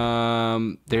 Okay,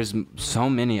 there's so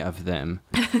many of them.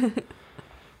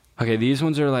 Okay, these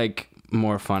ones are, like,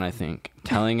 more fun, I think.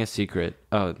 Telling a secret.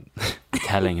 Oh,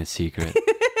 telling a secret.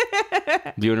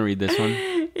 Do you want to read this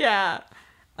one? Yeah.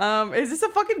 Is this a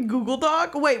fucking Google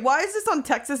Doc? Wait, why is this on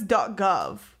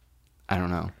Texas.gov? I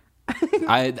don't know.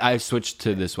 I switched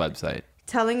to this website.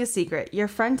 Telling a secret. Your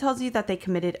friend tells you that they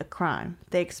committed a crime.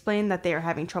 They explain that they are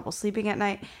having trouble sleeping at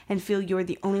night and feel you're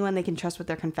the only one they can trust with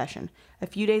their confession. A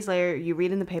few days later, you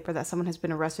read in the paper that someone has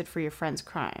been arrested for your friend's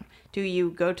crime. Do you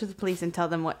go to the police and tell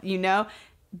them what you know?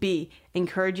 B.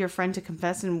 Encourage your friend to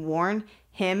confess and warn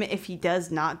him if he does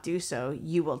not do so,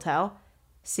 you will tell.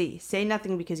 C. Say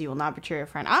nothing because you will not betray your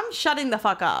friend. I'm shutting the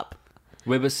fuck up.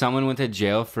 Wait, but someone went to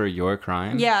jail for your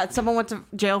crime? Yeah, someone went to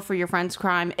jail for your friend's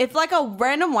crime. If like a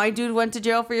random white dude went to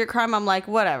jail for your crime, I'm like,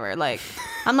 whatever. Like,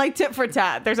 I'm like tit for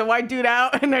tat. There's a white dude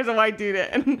out and there's a white dude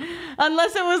in.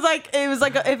 Unless it was like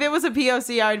if it was a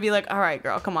POC, I would be like, all right,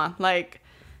 girl, come on. Like,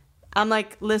 I'm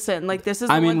like, listen, like this is.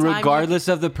 I the mean, one time regardless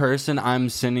of the person, I'm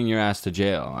sending your ass to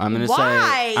jail. I'm gonna Why?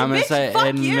 say, I'm gonna Bitch, say, fuck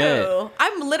admit. you.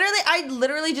 I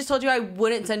literally just told you I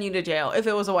wouldn't send you to jail if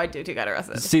it was a white dude who got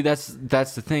arrested. See, that's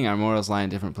the thing. Our morals lie in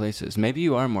different places. Maybe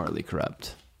you are morally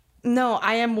corrupt. No,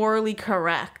 I am morally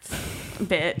correct,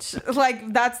 bitch.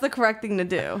 Like, that's the correct thing to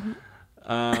do.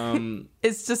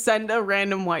 Is to send a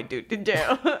random white dude to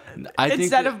jail I think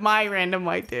instead that- of my random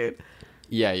white dude.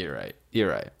 Yeah, you're right. You're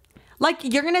right.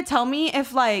 Like, you're gonna tell me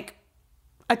if like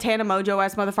a Tana Mojo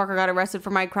ass motherfucker got arrested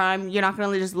for my crime, you're not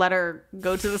gonna just let her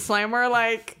go to the slammer?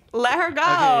 Like, let her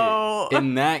go. Okay,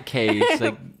 in that case,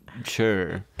 like,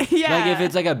 sure. Yeah. Like, if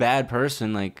it's like a bad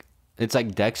person, like, it's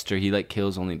like Dexter. He like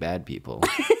kills only bad people.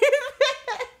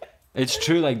 It's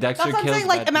true. Like Dexter That's what I'm kills saying.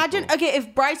 Like, bad imagine, people. okay,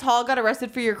 if Bryce Hall got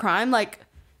arrested for your crime, like,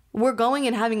 we're going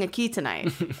and having a key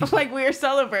tonight. Like, we are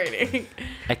celebrating.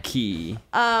 A key.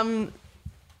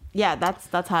 Yeah, that's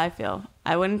how I feel.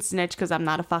 I wouldn't snitch because I'm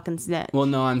not a fucking snitch. Well,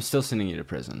 no, I'm still sending you to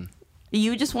prison.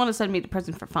 You just want to send me to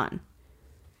prison for fun.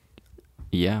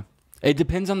 Yeah. It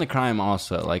depends on the crime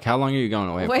also. Like, how long are you going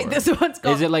away for? Wait, this one's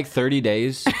called... Is it like 30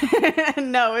 days?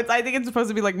 No, I think it's supposed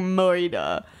to be like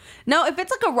murder. No, if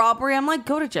it's like a robbery, I'm like,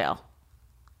 go to jail.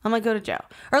 I'm like, go to jail.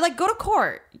 Or like, go to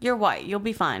court. You're white. You'll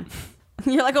be fine.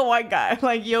 You're like a white guy.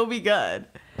 Like, you'll be good.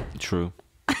 True.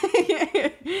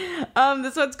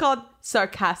 This one's called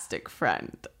Sarcastic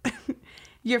Friend.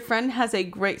 Your friend has a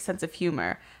great sense of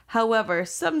humor. However,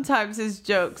 sometimes his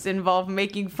jokes involve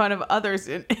making fun of others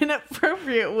in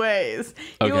inappropriate ways.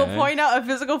 He will Okay. point out a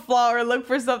physical flaw or look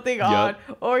for something odd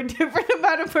or different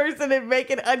about a person and make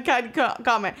an unkind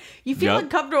comment. You feel Yup.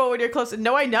 uncomfortable when you're close.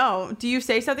 No, I know. Do you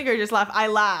say something or just laugh? I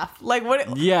laugh. Like,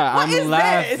 what? Yeah, what I'm is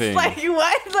laughing. This? Like,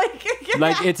 what?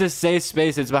 Like, it's a safe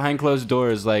space. It's behind closed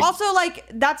doors. Like, Also, like,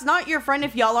 that's not your friend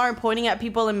if y'all aren't pointing at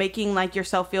people and making, like,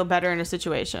 yourself feel better in a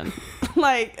situation.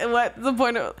 Like, what's the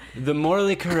point of... the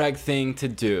morally correct thing to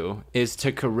do is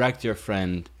to correct your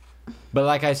friend. But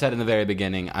like I said in the very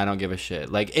beginning, I don't give a shit.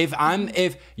 Like,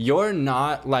 if you're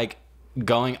not, like,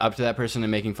 going up to that person and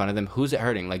making fun of them, who's it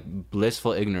hurting? Like,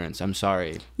 blissful ignorance. I'm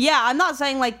sorry. Yeah, I'm not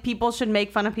saying, like, people should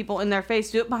make fun of people in their face.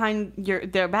 Do it behind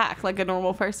their back, like a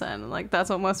normal person. Like, that's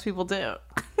what most people do.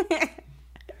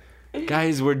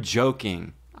 Guys, we're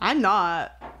joking. I'm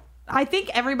not. I think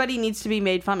everybody needs to be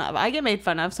made fun of. I get made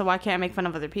fun of, so why can't I make fun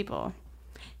of other people?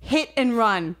 Hit and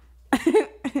run.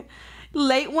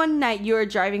 Late one night, you are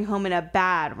driving home in a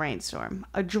bad rainstorm.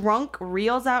 A drunk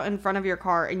reels out in front of your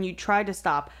car and you try to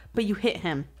stop, but you hit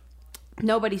him.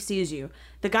 Nobody sees you.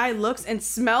 The guy looks and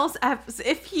smells as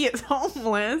if he is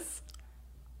homeless.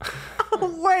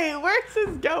 Wait, where's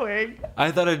this going?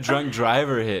 I thought a drunk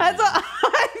driver hit That's me. what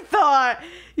I thought.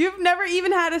 You've never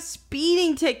even had a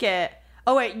speeding ticket.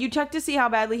 Oh, wait, you check to see how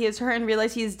badly he is hurt and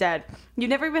realize he is dead.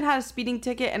 You've never even had a speeding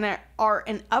ticket and are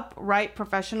an upright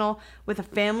professional with a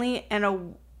family and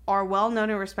are well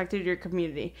known and respected in your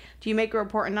community. Do you make a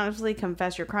report and honestly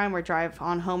confess your crime or drive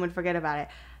on home and forget about it?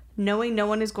 Knowing no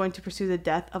one is going to pursue the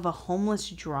death of a homeless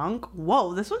drunk?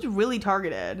 Whoa, this one's really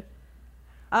targeted.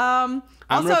 I'm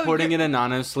Also, reporting it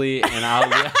anonymously, and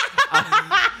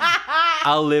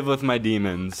I'll live with my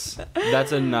demons.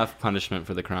 That's enough punishment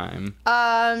for the crime.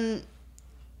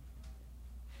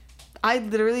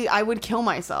 I would kill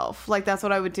myself. Like, that's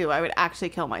what I would do. I would actually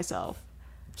kill myself.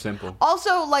 Simple.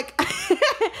 Also, like,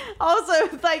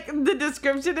 like, the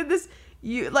description of this,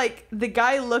 the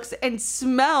guy looks and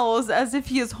smells as if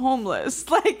he is homeless.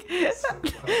 Like,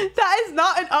 that is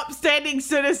not an upstanding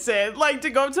citizen. Like, to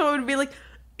go up to someone and be like,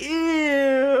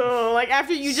 ew. Like,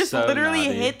 after you just So literally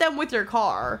naughty. hit them with your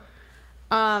car.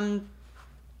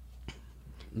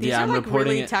 These are I'm like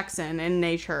reporting really it. Texan in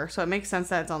nature, so it makes sense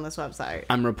that it's on this website.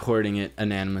 I'm reporting it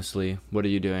anonymously. What are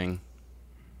you doing?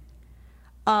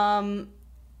 I'm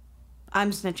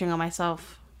snitching on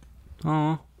myself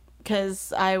Oh.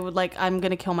 because I'm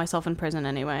gonna kill myself in prison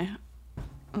anyway.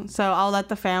 So I'll let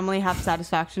the family have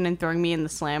satisfaction in throwing me in the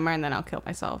slammer, and then I'll kill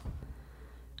myself.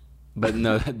 But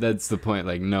no, that's the point.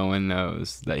 Like, no one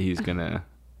knows that he's gonna...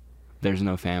 There's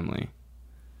no family.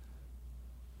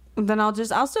 Then I'll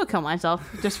still kill myself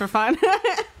just for fun.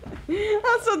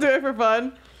 I'll still do it for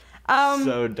fun.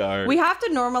 So dark. We have to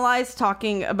normalize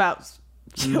talking about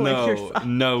killing yourself.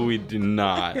 No, we do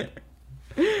not.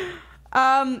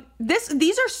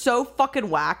 These are so fucking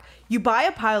whack. You buy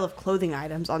a pile of clothing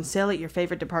items on sale at your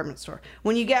favorite department store.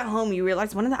 When you get home, you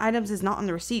realize one of the items is not on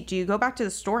the receipt. Do you go back to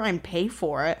the store and pay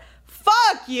for it?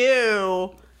 Fuck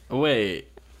you! Wait,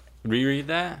 reread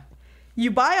that?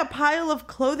 You buy a pile of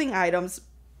clothing items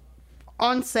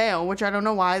on sale, which I don't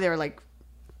know why they're like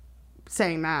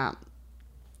saying that.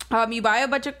 You buy a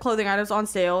bunch of clothing items on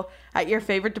sale at your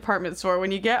favorite department store.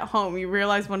 When you get home, you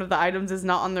realize one of the items is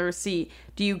not on the receipt.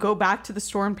 Do you go back to the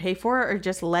store and pay for it or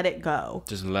just let it go?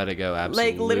 Just let it go.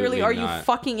 Absolutely. Like, literally, are you not.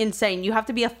 fucking insane? You have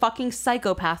to be a fucking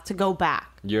psychopath to go back.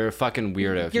 You're a fucking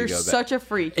weirdo if You're you go back. such a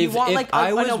freak. You If want, like, I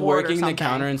an was award or working the something.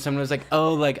 counter and someone was like,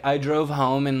 oh, like, I drove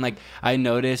home and, like, I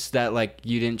noticed that, like,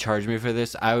 you didn't charge me for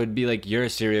this, I would be like, you're a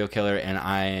serial killer and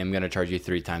I am going to charge you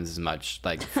 3 times as much,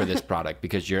 like, for this product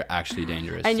because you're actually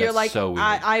dangerous. And you're That's like, so weird.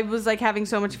 I was, like, having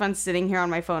so much fun sitting here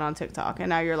on my phone on TikTok. And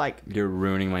now you're like... You're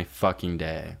ruining my fucking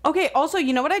day. Okay, also,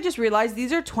 you know what I just realized?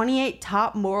 These are 28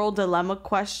 top moral dilemma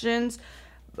questions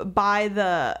by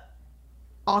the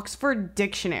Oxford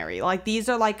Dictionary. Like, these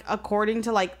are, like, according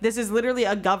to, like, this is literally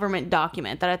a government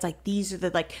document that it's like, these are the,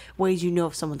 like, ways you know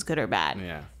if someone's good or bad.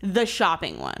 Yeah. The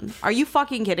shopping one. Are you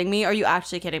fucking kidding me? Are you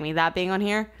actually kidding me? That being on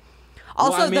here?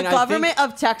 Also, Well, I mean, the I government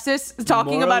of Texas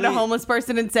talking about a morally- homeless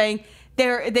person and saying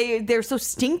they're so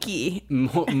stinky.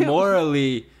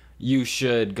 Morally, you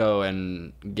should go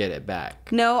and get it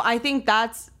back. No, I think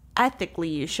that's ethically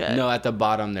you should. No, at the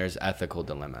bottom there's ethical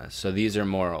dilemmas. So these are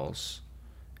morals,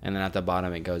 and then at the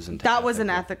bottom it goes into. That was an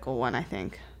ethical one, I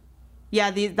think. Yeah,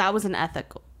 that was an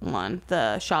ethical one.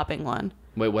 The shopping one.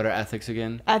 Wait, what are ethics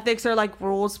again? Ethics are like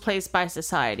rules placed by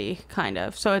society, kind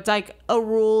of. So it's like a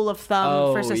rule of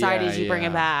thumb for society as you bring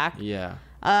it back. Yeah.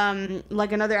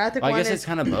 Like another ethical one I guess is, it's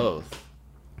kind of both.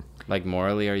 Like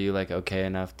morally, are you like okay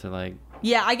enough to like?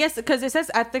 Yeah, I guess because it says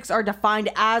ethics are defined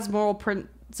as moral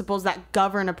principles that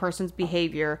govern a person's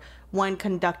behavior when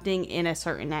conducting in a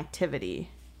certain activity.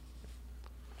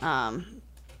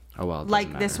 Oh well.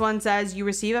 Like this one says, you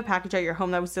receive a package at your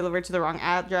home that was delivered to the wrong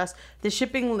address. The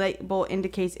shipping label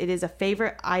indicates it is a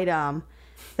favorite item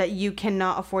that you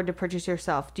cannot afford to purchase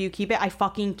yourself. Do you keep it? I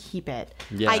fucking keep it.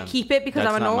 Yeah, I keep it because I'm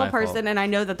a that's not normal my person fault. and I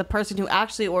know that the person who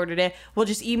actually ordered it will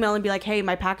just email and be like, hey,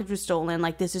 my package was stolen.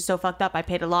 Like, this is so fucked up. I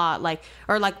paid a lot. Like,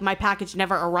 or like my package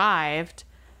never arrived.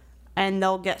 And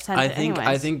they'll get sent it anyways.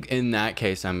 I think in that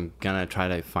case, I'm gonna try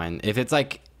to find if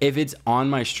it's on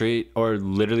my street or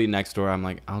literally next door. I'm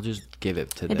like, I'll just give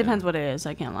it to them. It depends what it is.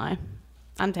 I can't lie.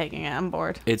 I'm taking it. I'm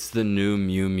bored. It's the new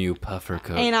Miu Miu puffer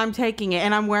coat. And I'm taking it.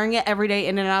 And I'm wearing it every day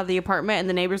in and out of the apartment. And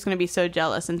the neighbor's going to be so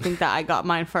jealous and think that I got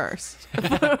mine first.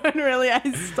 When really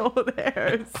I stole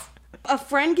theirs. A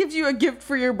friend gives you a gift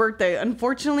for your birthday.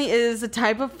 Unfortunately, it is a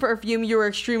type of perfume you are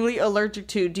extremely allergic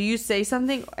to. Do you say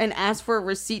something and ask for a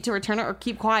receipt to return it or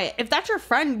keep quiet? If that's your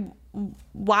friend,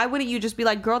 why wouldn't you just be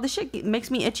like, girl, this shit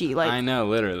makes me itchy. Like, I know,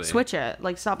 literally. switch it.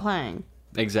 Like, stop playing.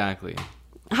 Exactly.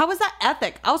 How was that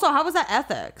ethic? Also, how was that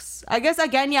ethics? I guess,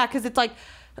 again, yeah, because it's like,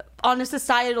 on a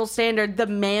societal standard, the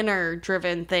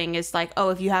manner-driven thing is like,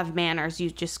 oh, if you have manners, you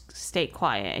just stay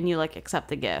quiet and you, like, accept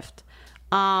the gift.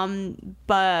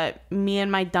 But me and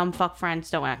my dumb fuck friends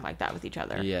don't act like that with each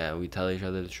other. Yeah, we tell each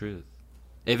other the truth.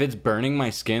 If it's burning my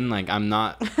skin, like, I'm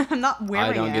not... I'm not wearing it.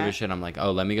 I don't give a shit. I'm like,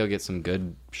 oh, let me go get some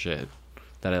good shit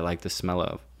that I like the smell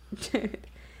of.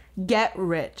 Get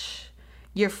rich.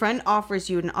 Your friend offers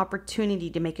you an opportunity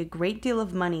to make a great deal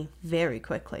of money very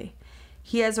quickly.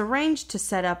 He has arranged to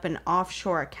set up an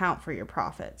offshore account for your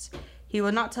profits. He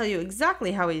will not tell you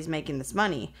exactly how he's making this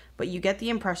money, but you get the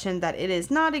impression that it is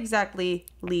not exactly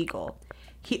legal.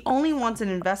 He only wants an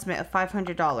investment of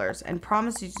 $500 and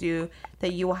promises you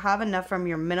that you will have enough from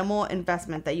your minimal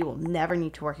investment that you will never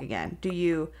need to work again. Do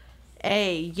you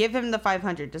A, give him the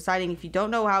 $500, deciding if you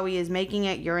don't know how he is making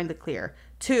it, you're in the clear.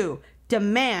 2,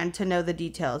 demand to know the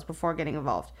details before getting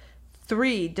involved.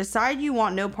 3, decide you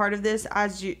want no part of this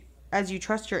as you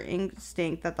trust your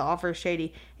instinct that the offer is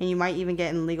shady and you might even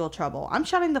get in legal trouble. I'm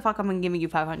shutting the fuck up and giving you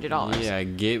 $500.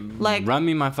 Yeah, run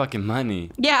me my fucking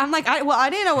money. Yeah, I'm like, I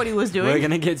didn't know what he was doing. We're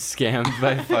gonna get scammed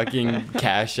by fucking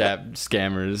Cash App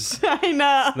scammers. I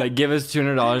know. Like, give us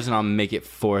 $200 and I'll make it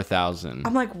 $4,000.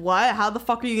 I'm like, what? How the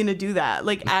fuck are you gonna do that?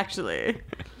 Like, actually.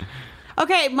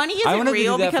 Okay, money I isn't wanted to do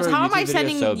real that because for a how am I YouTube video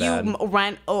sending so you bad.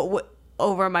 rent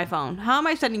over my phone? How am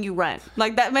I sending you rent?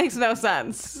 Like, that makes no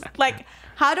sense. Like,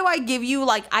 how do I give you,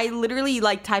 like, I literally,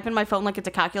 like, type in my phone like it's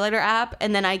a calculator app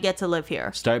and then I get to live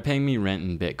here. Start paying me rent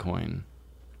in Bitcoin.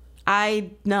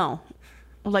 I know.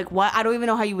 Like, what? I don't even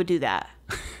know how you would do that.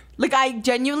 Like, I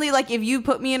genuinely, like, if you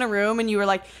put me in a room and you were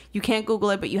like, you can't Google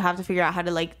it, but you have to figure out how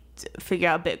to, like, figure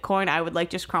out Bitcoin, I would, like,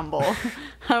 just crumble.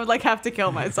 I would, like, have to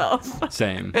kill myself.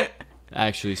 Same.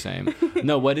 Actually, same.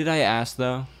 No, what did I ask,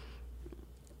 though?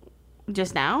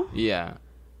 Just now? Yeah.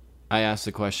 I asked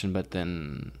the question, but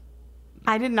then...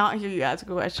 I did not hear you ask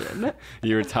a question.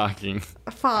 You were talking.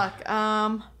 Fuck.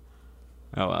 Oh,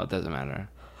 well, it doesn't matter.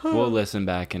 We'll listen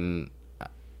back and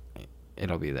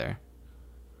it'll be there.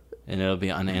 And it'll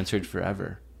be unanswered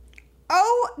forever.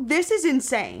 Oh, this is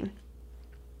insane.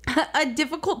 A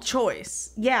difficult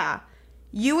choice. Yeah.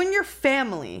 You and your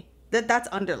family. That's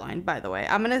underlined, by the way.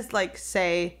 I'm going to, like,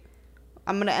 say...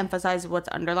 I'm going to emphasize what's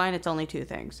underlined. It's only 2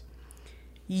 things.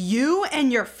 You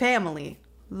and your family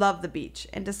love the beach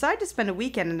and decide to spend a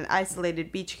weekend in an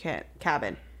isolated beach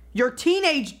cabin. Your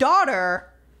teenage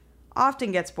daughter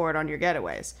often gets bored on your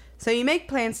getaways, so you make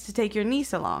plans to take your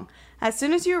niece along. As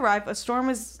soon as you arrive, a storm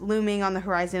is looming on the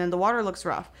horizon and the water looks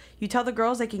rough. You tell the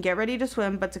girls they can get ready to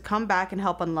swim, but to come back and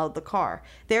help unload the car.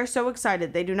 They are so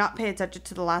excited they do not pay attention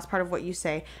to the last part of what you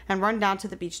say and run down to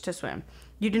the beach to swim.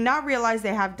 You do not realize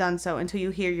they have done so until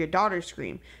you hear your daughter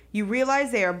scream. You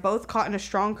realize they are both caught in a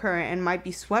strong current and might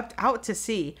be swept out to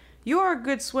sea. You are a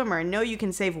good swimmer and know you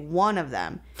can save one of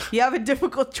them. You have a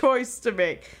difficult choice to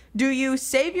make. Do you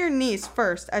save your niece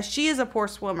first, as she is a poor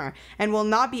swimmer and will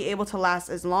not be able to last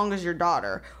as long as your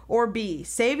daughter? Or B,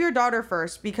 save your daughter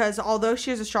first, because although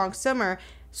she is a strong swimmer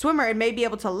swimmer and may be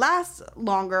able to last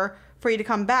longer for you to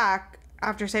come back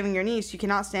after saving your niece. You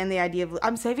cannot stand the idea of,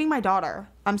 I'm saving my daughter.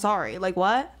 I'm sorry. Like,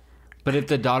 what? But if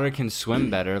the daughter can swim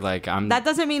better, like That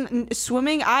doesn't mean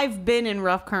swimming. I've been in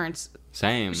rough currents.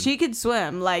 same. She could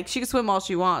swim. Like, she could swim all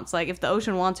she wants. Like, if the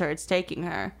ocean wants her, it's taking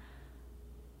her.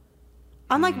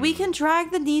 I'm like, we can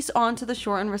drag the niece onto the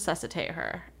shore and resuscitate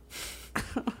her.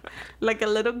 Like a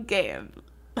little game.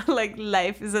 Like,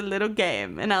 life is a little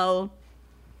game. And I'll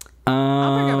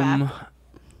bring her back.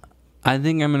 I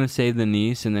think I'm gonna save the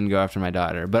niece and then go after my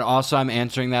daughter. But also, I'm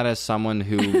answering that as someone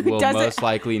who will most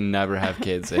likely never have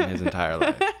kids in his entire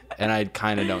life, and I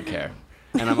kind of don't care.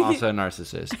 And I'm also a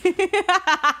narcissist.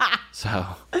 So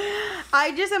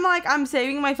I just am like, I'm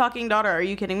saving my fucking daughter. Are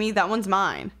you kidding me? That one's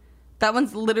mine. That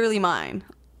one's literally mine.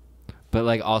 But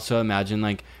like, also imagine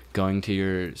like going to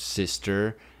your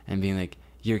sister and being like,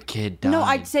 your kid died. No,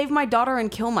 I'd save my daughter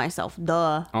and kill myself.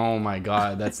 Duh. Oh my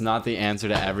god, that's not the answer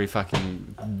to every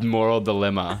fucking moral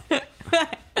dilemma.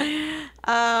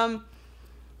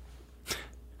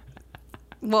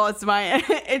 Well, it's my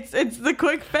it's the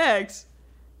quick fix.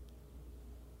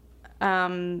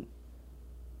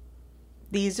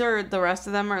 These are, the rest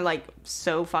of them are like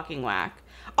so fucking whack.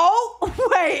 Oh,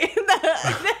 wait.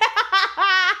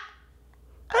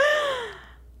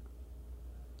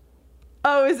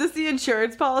 Oh, is this the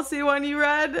insurance policy one you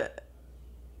read?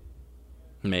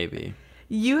 Maybe.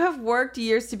 You have worked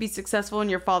years to be successful in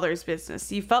your father's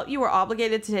business. You felt you were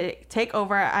obligated to take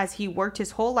over as he worked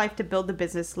his whole life to build the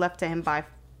business left to him by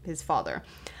his father.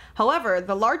 However,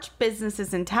 the large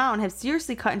businesses in town have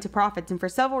seriously cut into profits, and for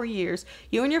several years,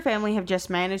 you and your family have just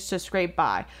managed to scrape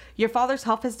by. Your father's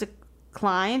health has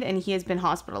declined, and he has been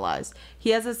hospitalized.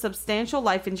 He has a substantial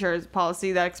life insurance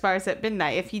policy that expires at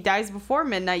midnight. If he dies before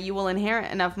midnight, you will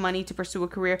inherit enough money to pursue a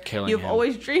career you've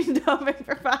always dreamed of and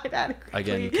provide adequately.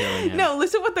 Again, killing him. No,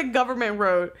 listen what the government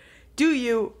wrote. Do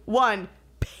you, 1,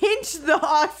 pinch the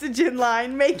oxygen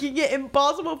line, making it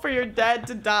impossible for your dad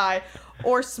to die,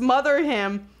 or smother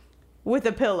him with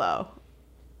a pillow?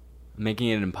 Making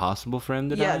it impossible for him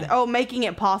to die? Yeah. Oh, making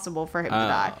it possible for him to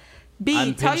die. B,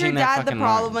 I'm tell your pinching that dad the fucking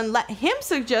problem line. and let him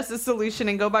suggest a solution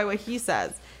and go by what he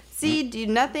says. C, do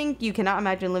nothing. You cannot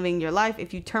imagine living your life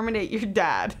if you terminate your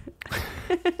dad.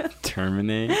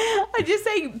 Terminate? I just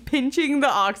say pinching the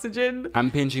oxygen. I'm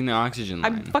pinching the oxygen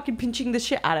line. I'm fucking pinching the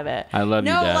shit out of it. I love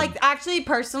you, No, Dad. like, actually,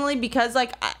 personally, because,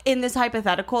 like, in this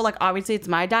hypothetical, like, obviously it's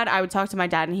my dad, I would talk to my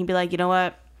dad and he'd be like, you know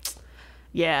what?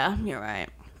 Yeah, you're right.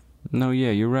 No, yeah,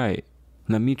 you're right.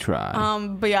 Let me try.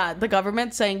 But yeah, the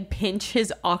government saying pinch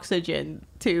his oxygen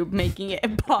to making it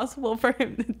impossible for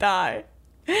him to die.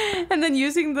 And then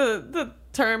using the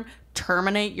term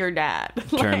terminate your dad.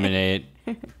 Terminate.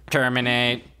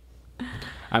 Terminate.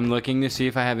 I'm looking to see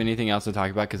if I have anything else to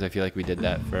talk about because I feel like we did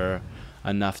that for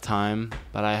enough time,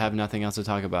 but I have nothing else to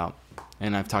talk about.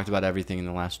 And I've talked about everything in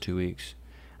the last 2 weeks.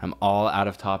 I'm all out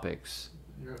of topics.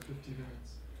 You're at 50 minutes.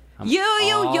 Yo.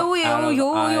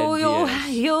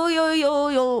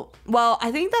 Well,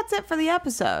 I think that's it for the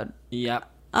episode. Yep.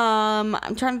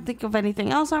 I'm trying to think of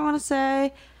anything else I want to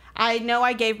say. I know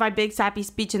I gave my big sappy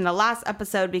speech in the last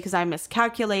episode because I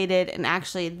miscalculated, and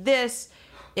actually this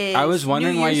is I was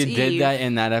wondering New why you Year's did Eve. that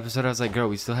in that episode. I was like, girl,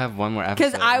 we still have one more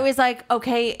episode. Because I was like,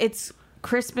 okay, it's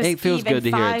Christmas It feels Eve good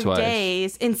in to hear it 5 twice.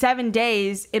 days. In 7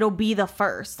 days, it'll be the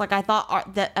 1st. Like, I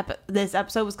thought this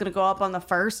episode was going to go up on the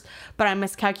 1st, but I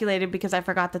miscalculated because I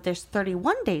forgot that there's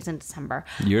 31 days in December.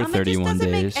 You're It just 31 doesn't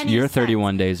make days. any You're sense.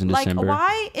 31 days in December. Like,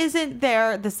 why isn't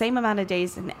there the same amount of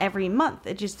days in every month?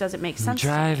 It just doesn't make sense. to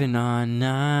me. Driving on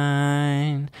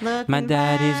 9. My Looking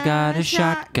daddy's got for a a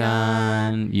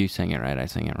shotgun. You sang it right. I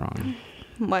sang it wrong.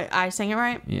 Wait, I sang it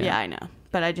right? Yeah. I know.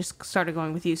 But I just started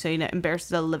going with you so you don't embarrass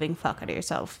the living fuck out of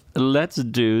yourself. Let's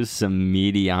do some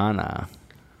Mediana.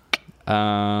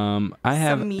 I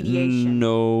have Some mediation.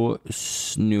 no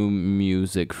new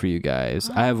music for you guys.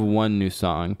 I have one new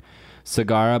song,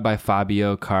 Sagara by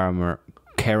Fabio Caramuya.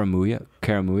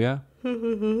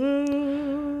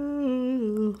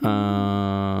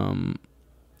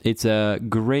 It's a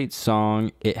great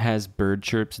song. It has bird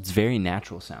chirps. It's very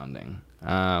natural sounding.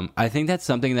 I think that's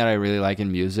something that I really like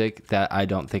in music that I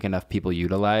don't think enough people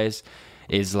utilize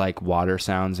is like water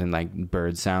sounds and like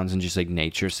bird sounds and just like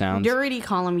nature sounds. Dirty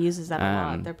Column uses that a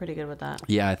lot. They're pretty good with that.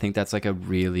 Yeah, I think that's like a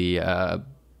really a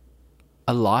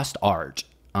lost art,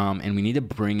 and we need to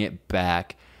bring it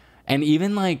back. And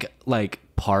even like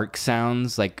park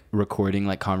sounds, like recording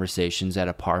like conversations at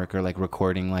a park or like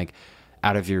recording like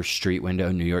out of your street window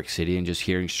in New York City and just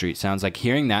hearing street sounds, like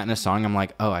hearing that in a song, I'm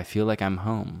like, oh, I feel like I'm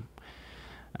home.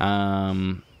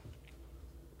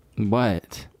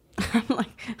 What? I'm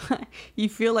like, you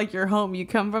feel like you're home. You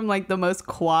come from like the most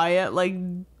quiet, like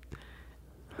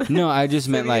No, I just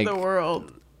meant city in like the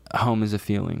world. home is a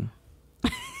feeling,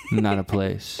 not a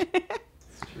place.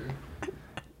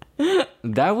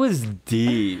 That was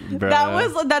deep, bro.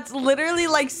 That's literally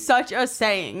like such a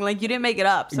saying. Like you didn't make it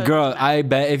up. So it Girl, doesn't matter. I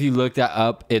bet if you look that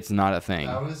up, it's not a thing.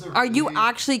 That was a Are you really-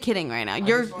 actually kidding right now?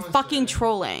 You're just wanna fucking say-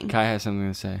 trolling. Kai has something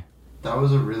to say. That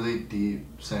was a really deep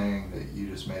saying that you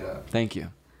just made up. Thank you.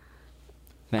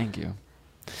 Thank you.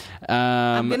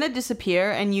 I'm gonna disappear,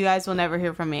 and you guys will never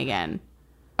hear from me again.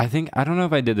 I don't know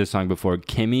if I did this song before.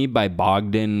 Kimmy by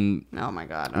Bogdan. Oh my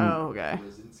god. Oh, okay.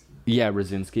 Yeah,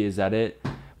 Rosinski. Is that it?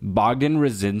 Bogdan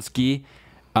Rosinski.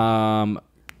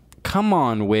 Come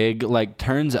on, Wig. Like,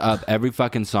 turns up every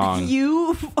fucking song.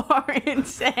 You are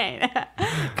insane.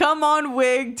 Come on,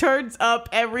 Wig turns up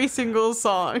every single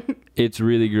song. It's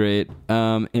really great.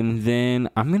 And then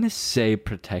I'm going to say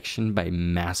Protection by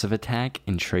Massive Attack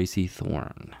and Tracy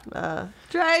Thorn.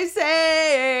 Tracy.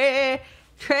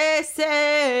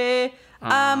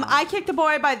 I Kicked a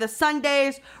Boy by The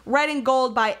Sundays, Red and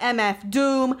Gold by MF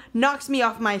Doom, Knocks Me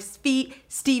Off My Feet,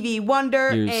 Stevie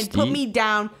Wonder, You're and Put Steve? Me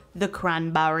Down, The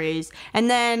Cranberries. And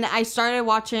then I started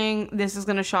watching, this is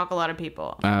gonna shock a lot of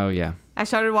people. Oh, yeah. I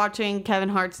started watching Kevin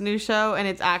Hart's new show, and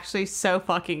it's actually so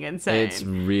fucking insane. It's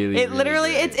really, It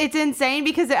literally, really great. it's insane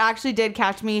because it actually did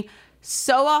catch me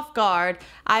so off guard.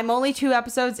 I'm only 2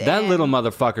 episodes in. That little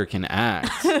motherfucker can act.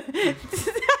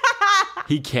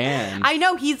 He can. I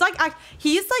know he's like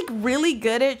really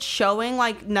good at showing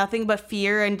like nothing but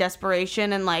fear and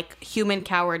desperation and like human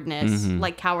cowardness,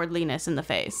 like cowardliness in the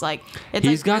face. Like it's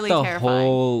He's like got really the terrifying.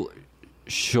 whole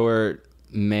short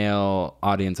male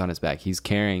audience on his back. He's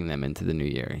carrying them into the new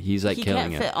year. He's like He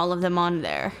killing can't it. fit all of them on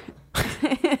there.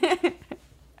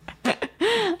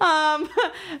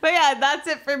 But yeah, that's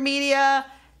it for media.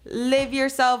 Live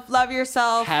yourself, love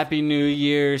yourself. Happy New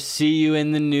Year. See you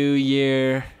in the new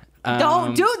year.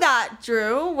 Don't do that,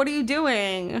 Drew. What are you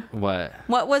doing? What?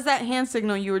 What was that hand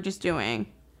signal you were just doing?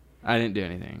 I didn't do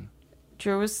anything.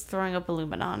 Drew was throwing up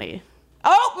Illuminati.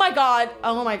 Oh my god.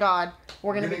 Oh my god.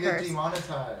 We're You're gonna gonna be get cursed.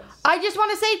 demonetized. I just want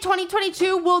to say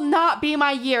 2022 will not be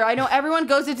my year. I know everyone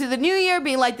goes into the new year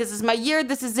being like, this is my year,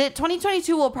 this is it.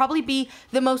 2022 will probably be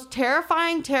the most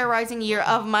terrifying, terrorizing year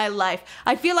of my life.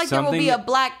 I feel like there will be a Something-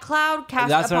 black cloud cast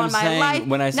That's what upon I'm my saying life.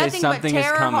 when I say Nothing but something is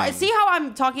terror. coming. See how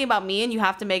I'm talking about me and you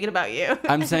have to make it about you?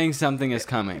 I'm saying something is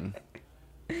coming.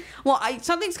 Well,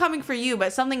 something's coming for you,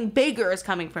 but something bigger is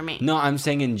coming for me. No, I'm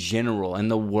saying in general, in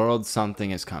the world,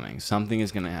 something is coming. Something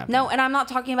is gonna happen. No, and I'm not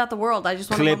talking about the world. I just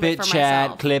want to Clip moment it, for Chad.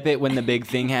 myself. Clip it when the big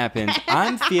thing happens.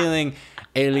 I'm feeling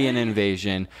alien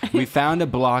invasion. We found a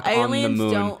block on the Aliens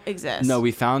moon. don't exist. No,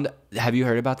 we found. Have you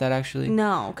heard about that actually?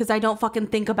 No, because I don't fucking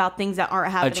think about things that aren't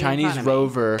A happening. in Chinese front of me.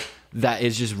 rover that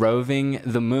is just roving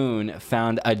the moon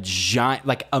found a giant,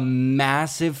 like a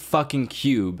massive fucking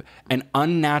cube, an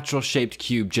unnatural shaped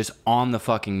cube just on the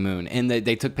fucking moon. And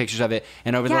they took pictures of it.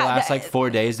 And over the Yeah, last like 4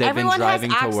 days, they've been everyone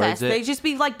driving has towards access. it. They just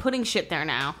be like putting shit there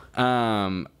now.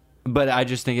 But I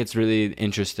just think it's really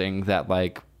interesting that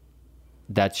like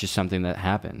that's just something that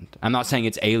happened. I'm not saying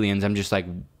it's aliens. I'm just like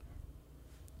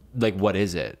what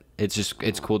is it?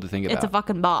 It's cool to think about. It's a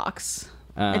fucking box.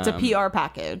 It's a PR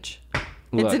package.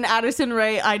 look, It's an Addison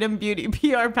Rae Item Beauty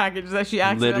PR package that she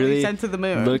accidentally literally sent to the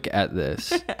moon. Look at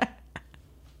this.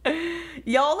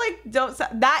 Y'all like don't.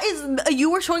 That is.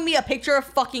 You were showing me a picture of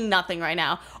fucking nothing right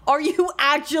now. Are you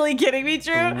actually kidding me,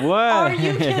 Drew? What? Are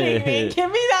you kidding me?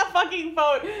 Give me that fucking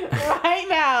phone right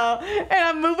now. And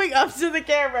I'm moving up to the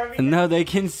camera. No, they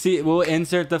can see. We'll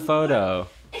insert the photo.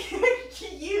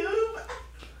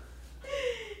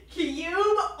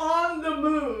 Cube on the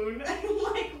moon.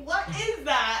 Like, what is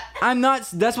that? I'm not.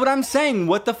 That's what I'm saying.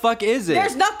 What the fuck is it?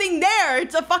 There's nothing there.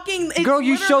 It's a fucking. It's Girl,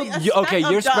 you showed. literally a Okay, speck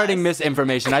of you're spreading dust.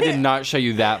 misinformation. I did not show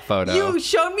you that photo. You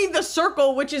showed me the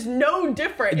circle, which is no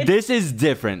different. This is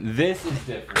different. This is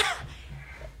different.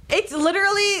 It's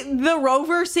literally the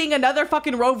rover seeing another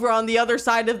fucking rover on the other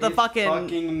side of the It's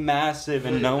fucking. massive,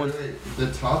 and no one.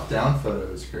 The top down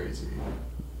photo is crazy.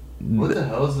 What the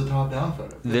hell is the top down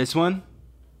photo? This one.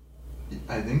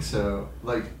 I think so.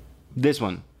 Like, This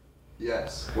one.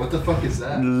 yes. What the fuck is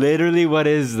that? Literally, what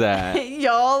is that?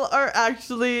 Y'all are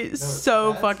actually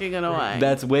so that's fucking annoying.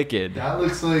 That's wicked. That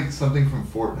looks like something from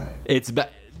Fortnite. It's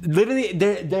literally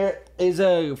there is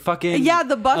a fucking Yeah,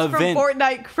 the bus event. from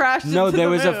Fortnite crashed No, into there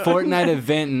the was a moon. Fortnite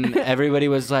event, and everybody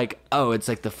was like, "Oh, it's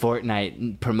like the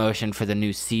Fortnite promotion for the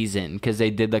new season," because they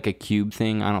did like a cube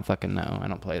thing. I don't fucking know. I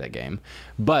don't play that game,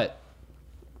 but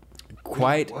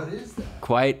quite What is that?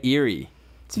 quite eerie.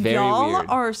 It's very Y'all weird.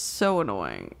 are so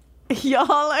annoying.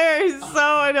 Y'all are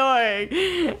so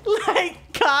annoying. Like,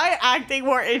 Kai acting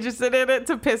more interested in it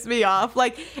to piss me off.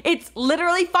 Like, it's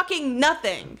literally fucking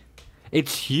nothing.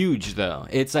 It's huge though.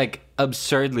 It's like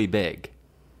absurdly big,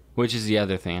 which is the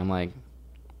other thing. I'm like,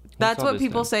 That's all what this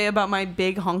people thing? say about my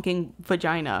big honking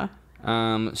vagina.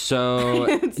 So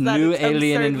It's that new it's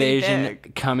alien absurdly invasion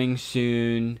big. coming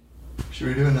soon. Should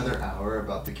we do another hour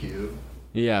about the cube?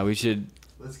 Yeah, we should.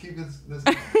 Let's keep this.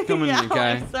 Come on, Y'all you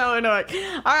guys. are so annoying.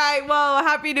 All right, well,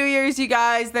 happy New Year's, you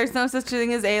guys. There's no such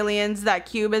thing as aliens. That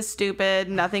cube is stupid.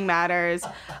 Nothing matters.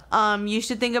 You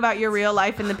should think about your real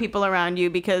life and the people around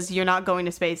you because you're not going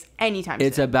to space anytime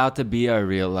It's soon. about to be our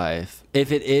real life.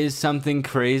 If it is something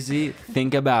crazy,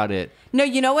 think about it. No,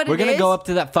 you know what We're it gonna is? go up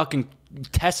to that fucking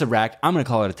tesseract. I'm gonna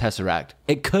call it a tesseract.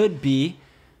 It could be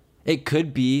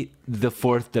the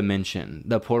fourth dimension,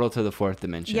 the portal to the fourth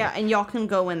dimension. Yeah, and y'all can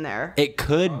go in there. It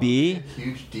could be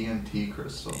Huge DMT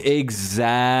crystal.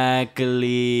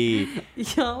 exactly.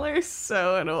 Y'all are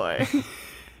so annoying.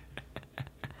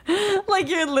 Like,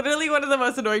 you're literally one of the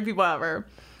most annoying people ever.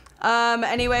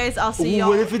 Anyways, I'll see y'all.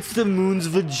 What if it's the moon's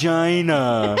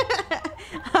vagina?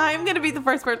 I'm gonna be the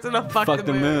first person to fuck Fuck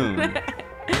the moon.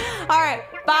 All right,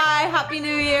 bye. Happy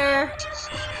New Year.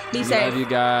 Be safe. Love you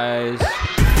guys.